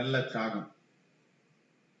mella chagam.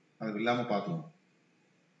 Adu illama paathuvom.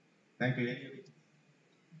 Thank you.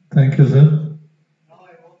 Thank you, sir. Now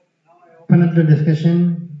I open up the discussion.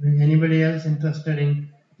 Anybody else interested in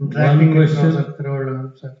interacting with Professor Thiruvallur,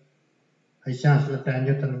 sir? Vice Chancellor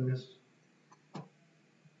Tanjore.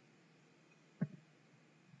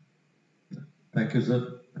 Thank you, sir.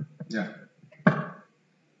 Yeah.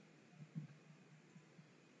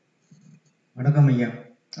 வணக்கம் ஐயா.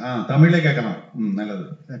 தமிழ்ல கேட்கலாம். நல்லது.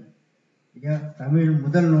 சரி ஐயா, தமிழ்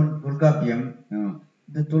முதல் நூல் தொல்காப்பியம்.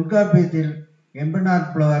 இந்த தொல்காப்பியத்தில் எம்பனார்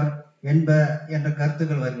புலவர் என்ப என்ற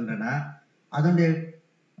கருத்துக்கள் வருகின்றன. அதனுடைய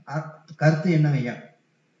கருத்து என்ன ஐயா?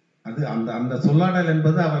 அது அந்த சொல்லாடல்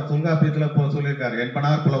என்பது அவர் தொல்காப்பியத்துல சொல்லியிருக்காரு.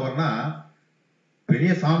 என்பனார் புலவர்னா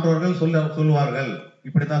பெரிய சான்றோர்கள் சொல்லுவார்கள்,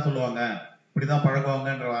 இப்படித்தான் சொல்லுவாங்க, இப்படிதான்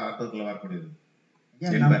பழகுவாங்கன்ற அர்த்தத்துல வரக்கூடியது.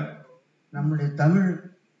 நம்முடைய தமிழ்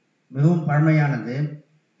மிகவும் பழமையானது.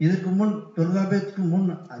 இதற்கு முன் தொல்காப்பியத்துக்கு முன்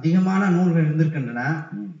அதிகமான நூல்கள் இருந்திருக்கின்றன.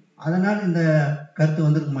 அதனால் இந்த கருத்து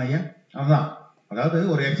வந்திருக்குமா ஐயா? அதுதான், அதாவது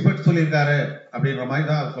ஒரு எக்ஸ்பர்ட் சொல்லியிருக்காரு அப்படின்ற மாதிரி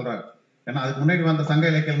தான் அவர் சொல்றாரு. ஏன்னா அதுக்கு முன்னாடி வந்த சங்க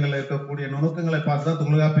இலக்கியங்கள் இருக்கக்கூடிய நுணுக்கங்களை பார்த்து தான்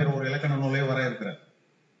தொல்காப்பியர் ஒரு இலக்கண நூலே வர இருக்கிறார்.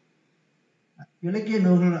 இலக்கிய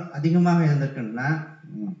நூல்கள் அதிகமாக இருந்திருக்கின்றன.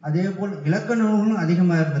 அதே போல் இலக்கண நூல்களும்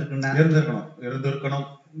அதிகமாக இருந்திருக்கணும்.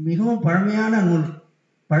 மிகவும் பழமையான நூல்,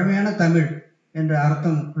 பழமையான தமிழ் என்ற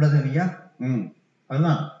அர்த்தம் உள்ளது ஐயா.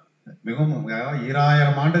 அதுதான், மிகவும்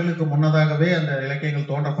 2000 ஆண்டுகளுக்கு முன்னதாகவே அந்த இலக்கியங்கள்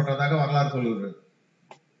தோன்றப்பட்டதாக வரலாறு சொல்லுகிறது.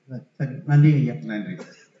 சரி, நன்றி ஐயா. நன்றி.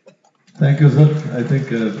 Thank you, sir. I think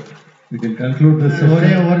we can conclude this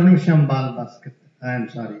session. ஒரு நிமிஷம் Bhaskar. I am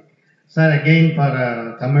sorry. Sir, again for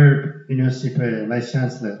Tamil University Vice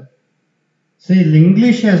Chancellor. See,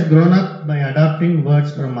 English has grown up by adopting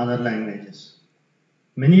words from other languages.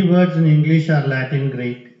 Many words in English are Latin,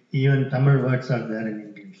 Greek, even Tamil words are there in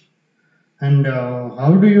English. And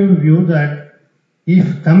how do you view that if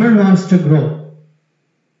Tamil wants to grow,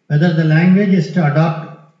 whether the language is to adopt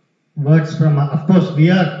words from, of course we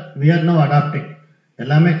are now adopting.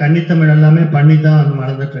 எல்லாமே கன்னித்தமிழ் எல்லாமே பண்ணி தான்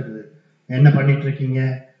வளர்ந்துட்டு இருக்குது. என்ன பண்ணிட்டு இருக்கீங்க?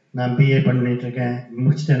 நான் பிஏ பண்ணிட்டு இருக்கேன்.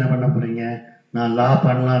 முடிச்சுட்டு என்ன பண்ண போறீங்க? நான் லா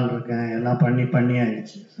பண்ணலான்னு இருக்கேன். எல்லாம் பண்ணி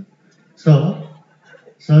ஆயிடுச்சு.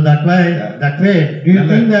 So that way, do you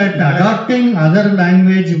think that adopting other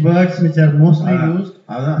language words which are mostly used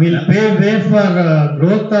will pave way for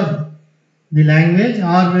growth of the language,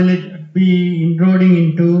 or will it be intruding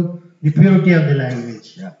into the purity of the language?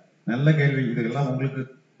 நல்ல கேள்வி. இதெல்லாம் உங்களுக்கு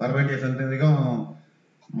வர வேண்டிய சந்தேகம்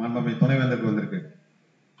மாண்புமிகு துணைவேந்தருக்கு வந்திருக்கு.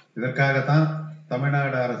 இதற்காகத்தான்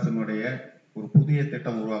தமிழ்நாடு அரசினுடைய ஒரு புதிய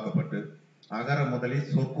திட்டம் உருவாக்கப்பட்டு அகர முதலி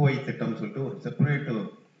சொற்குவை திட்டம் சொல்லிட்டு ஒரு செப்பரேட்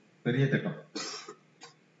பெரிய திட்டம்.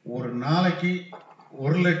 ஒரு நாளைக்கு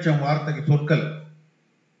 1,00,000 வார்த்தைக்கு சொற்கள்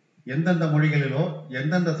எந்தெந்த மொழிகளிலோ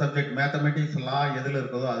எந்தெந்த சப்ஜெக்ட் மேத்தமெட்டிக்ஸ் லா எதுல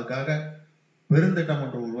இருக்குதோ அதுக்காக பெருந்திட்டம்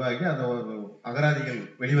ஒன்று உருவாகி அந்த அகராதிகள்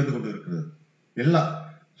வெளிவந்து கொண்டு இருக்கிறது. எல்லா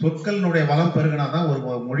சொற்களினுடைய வளம் பெருகினாதான் ஒரு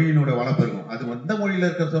மொழியினுடைய வளம் பெருகும். அது எந்த மொழியில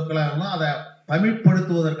இருக்கிற சொற்களாக இருந்தால் அதை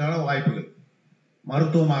தமிழ்படுத்துவதற்கான வாய்ப்புகள்,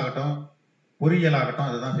 மருத்துவமாகட்டும் பொறியியல் ஆகட்டும்,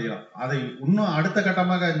 அதுதான் செய்யலாம். அதை இன்னும் அடுத்த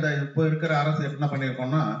கட்டமாக இந்த இப்போ இருக்கிற அரசு என்ன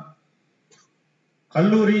பண்ணியிருக்கோம்னா,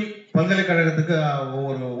 கல்லூரி பல்கலைக்கழகத்துக்கு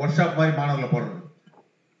ஒரு ஒர்க் ஷாப் மாதிரி மாணவர்களை போடுறது.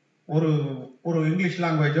 ஒரு இங்கிலீஷ்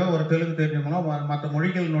லாங்குவேஜோ ஒரு தெலுங்கு தெரிஞ்சவங்களோ மற்ற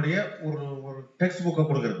மொழிகளினுடைய ஒரு டெக்ஸ்ட் புக்கை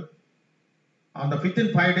கொடுக்கறது. அந்த within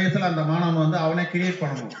 5 daysல அந்த மாணவன் வந்து அவனே கிரியேட்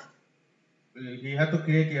பண்ணணும். He had to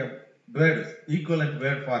create a word, equivalent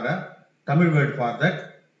word for a Tamil word for that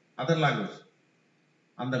other language.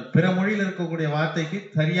 அந்த பிற மொழியில் இருக்கக்கூடிய வார்த்தைக்கு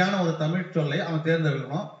சரியான ஒரு தமிழ் சொல்லை அவன்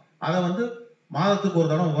தேர்ந்தெடுக்கணும். அதை வந்து மாதத்துக்கு ஒரு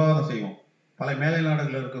தடவை விவாதம் செய்வோம். பல மேலை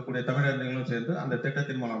நாடுகளில் இருக்கக்கூடிய தமிழர்களும் சேர்ந்து அந்த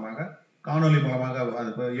திட்டத்தின் மூலமாக காணொலி மூலமாக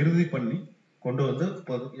அதை இறுதி பண்ணி கொண்டு வந்து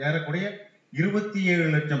ஏறக்கூடிய 27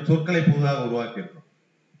 லட்சம் சொற்களை புதிதாக உருவாக்கி இருக்கோம்.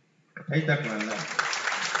 கைத்தட்டல.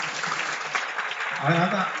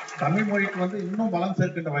 அதனால்தான் தமிழ் மொழிக்கு வந்து இன்னும் பலம்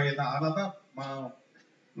சேர்க்கின்ற வகையில் தான். அதனால்தான்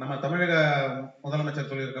நம்ம தமிழக முதலமைச்சர்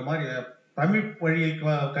சொல்லியிருக்க மாதிரி தமிழ் வழியில்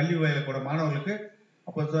கல்வி வகையில கூட மாணவர்களுக்கு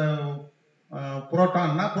அப்போ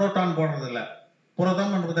புரோட்டான் போடுறது இல்லை,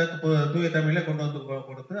 புரதம் என்பதை தூய தமிழில் கொண்டு வந்து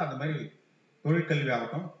கொடுத்து அந்த மாதிரி தொழிற்கல்வி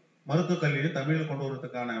ஆகட்டும் மருத்துவக் கல்வியை தமிழில் கொண்டு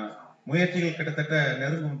வருவதற்கான முயற்சிகள் கிட்டத்தட்ட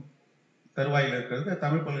நெருங்கும் தருவாயில் இருக்கிறது.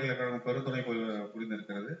 தமிழ் பல்கலைக்கழகம் பெருந்துணை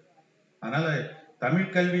புரிந்திருக்கிறது. அதனால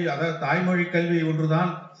தமிழ் கல்வி, அதாவது தாய்மொழி கல்வி ஒன்றுதான்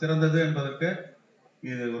சிறந்தது என்பதற்கு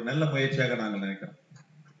இது ஒரு நல்ல முயற்சியாக நாங்கள் நினைக்கிறோம்.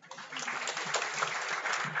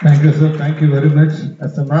 Thank you, sir. Thank you very much.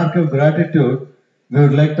 As a mark of gratitude, we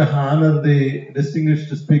would like to honor the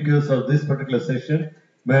distinguished speakers of this particular session.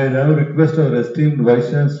 May I now request our esteemed Vice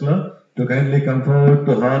Chancellor to kindly come forward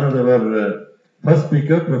to honor our first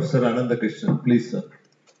speaker, Professor Ananda Krishnan. Please, sir.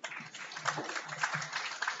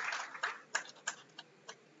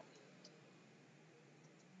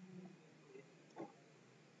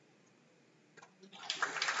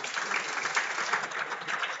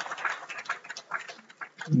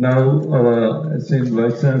 Now, our esteemed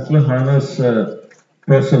Vice Chancellor honors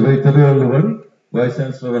Professor Vaitharuvaluvan, Vice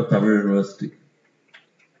Chancellor of Tamil University.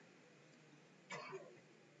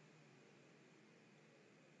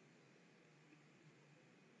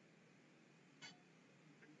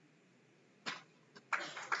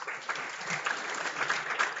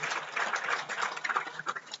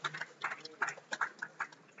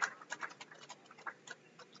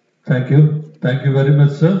 Thank you. Thank you very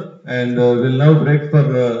much, sir. And we'll now break for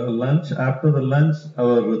lunch. After the lunch,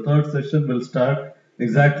 our third session will start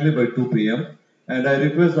exactly by 2 p.m. And I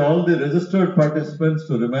request all the registered participants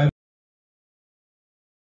to remain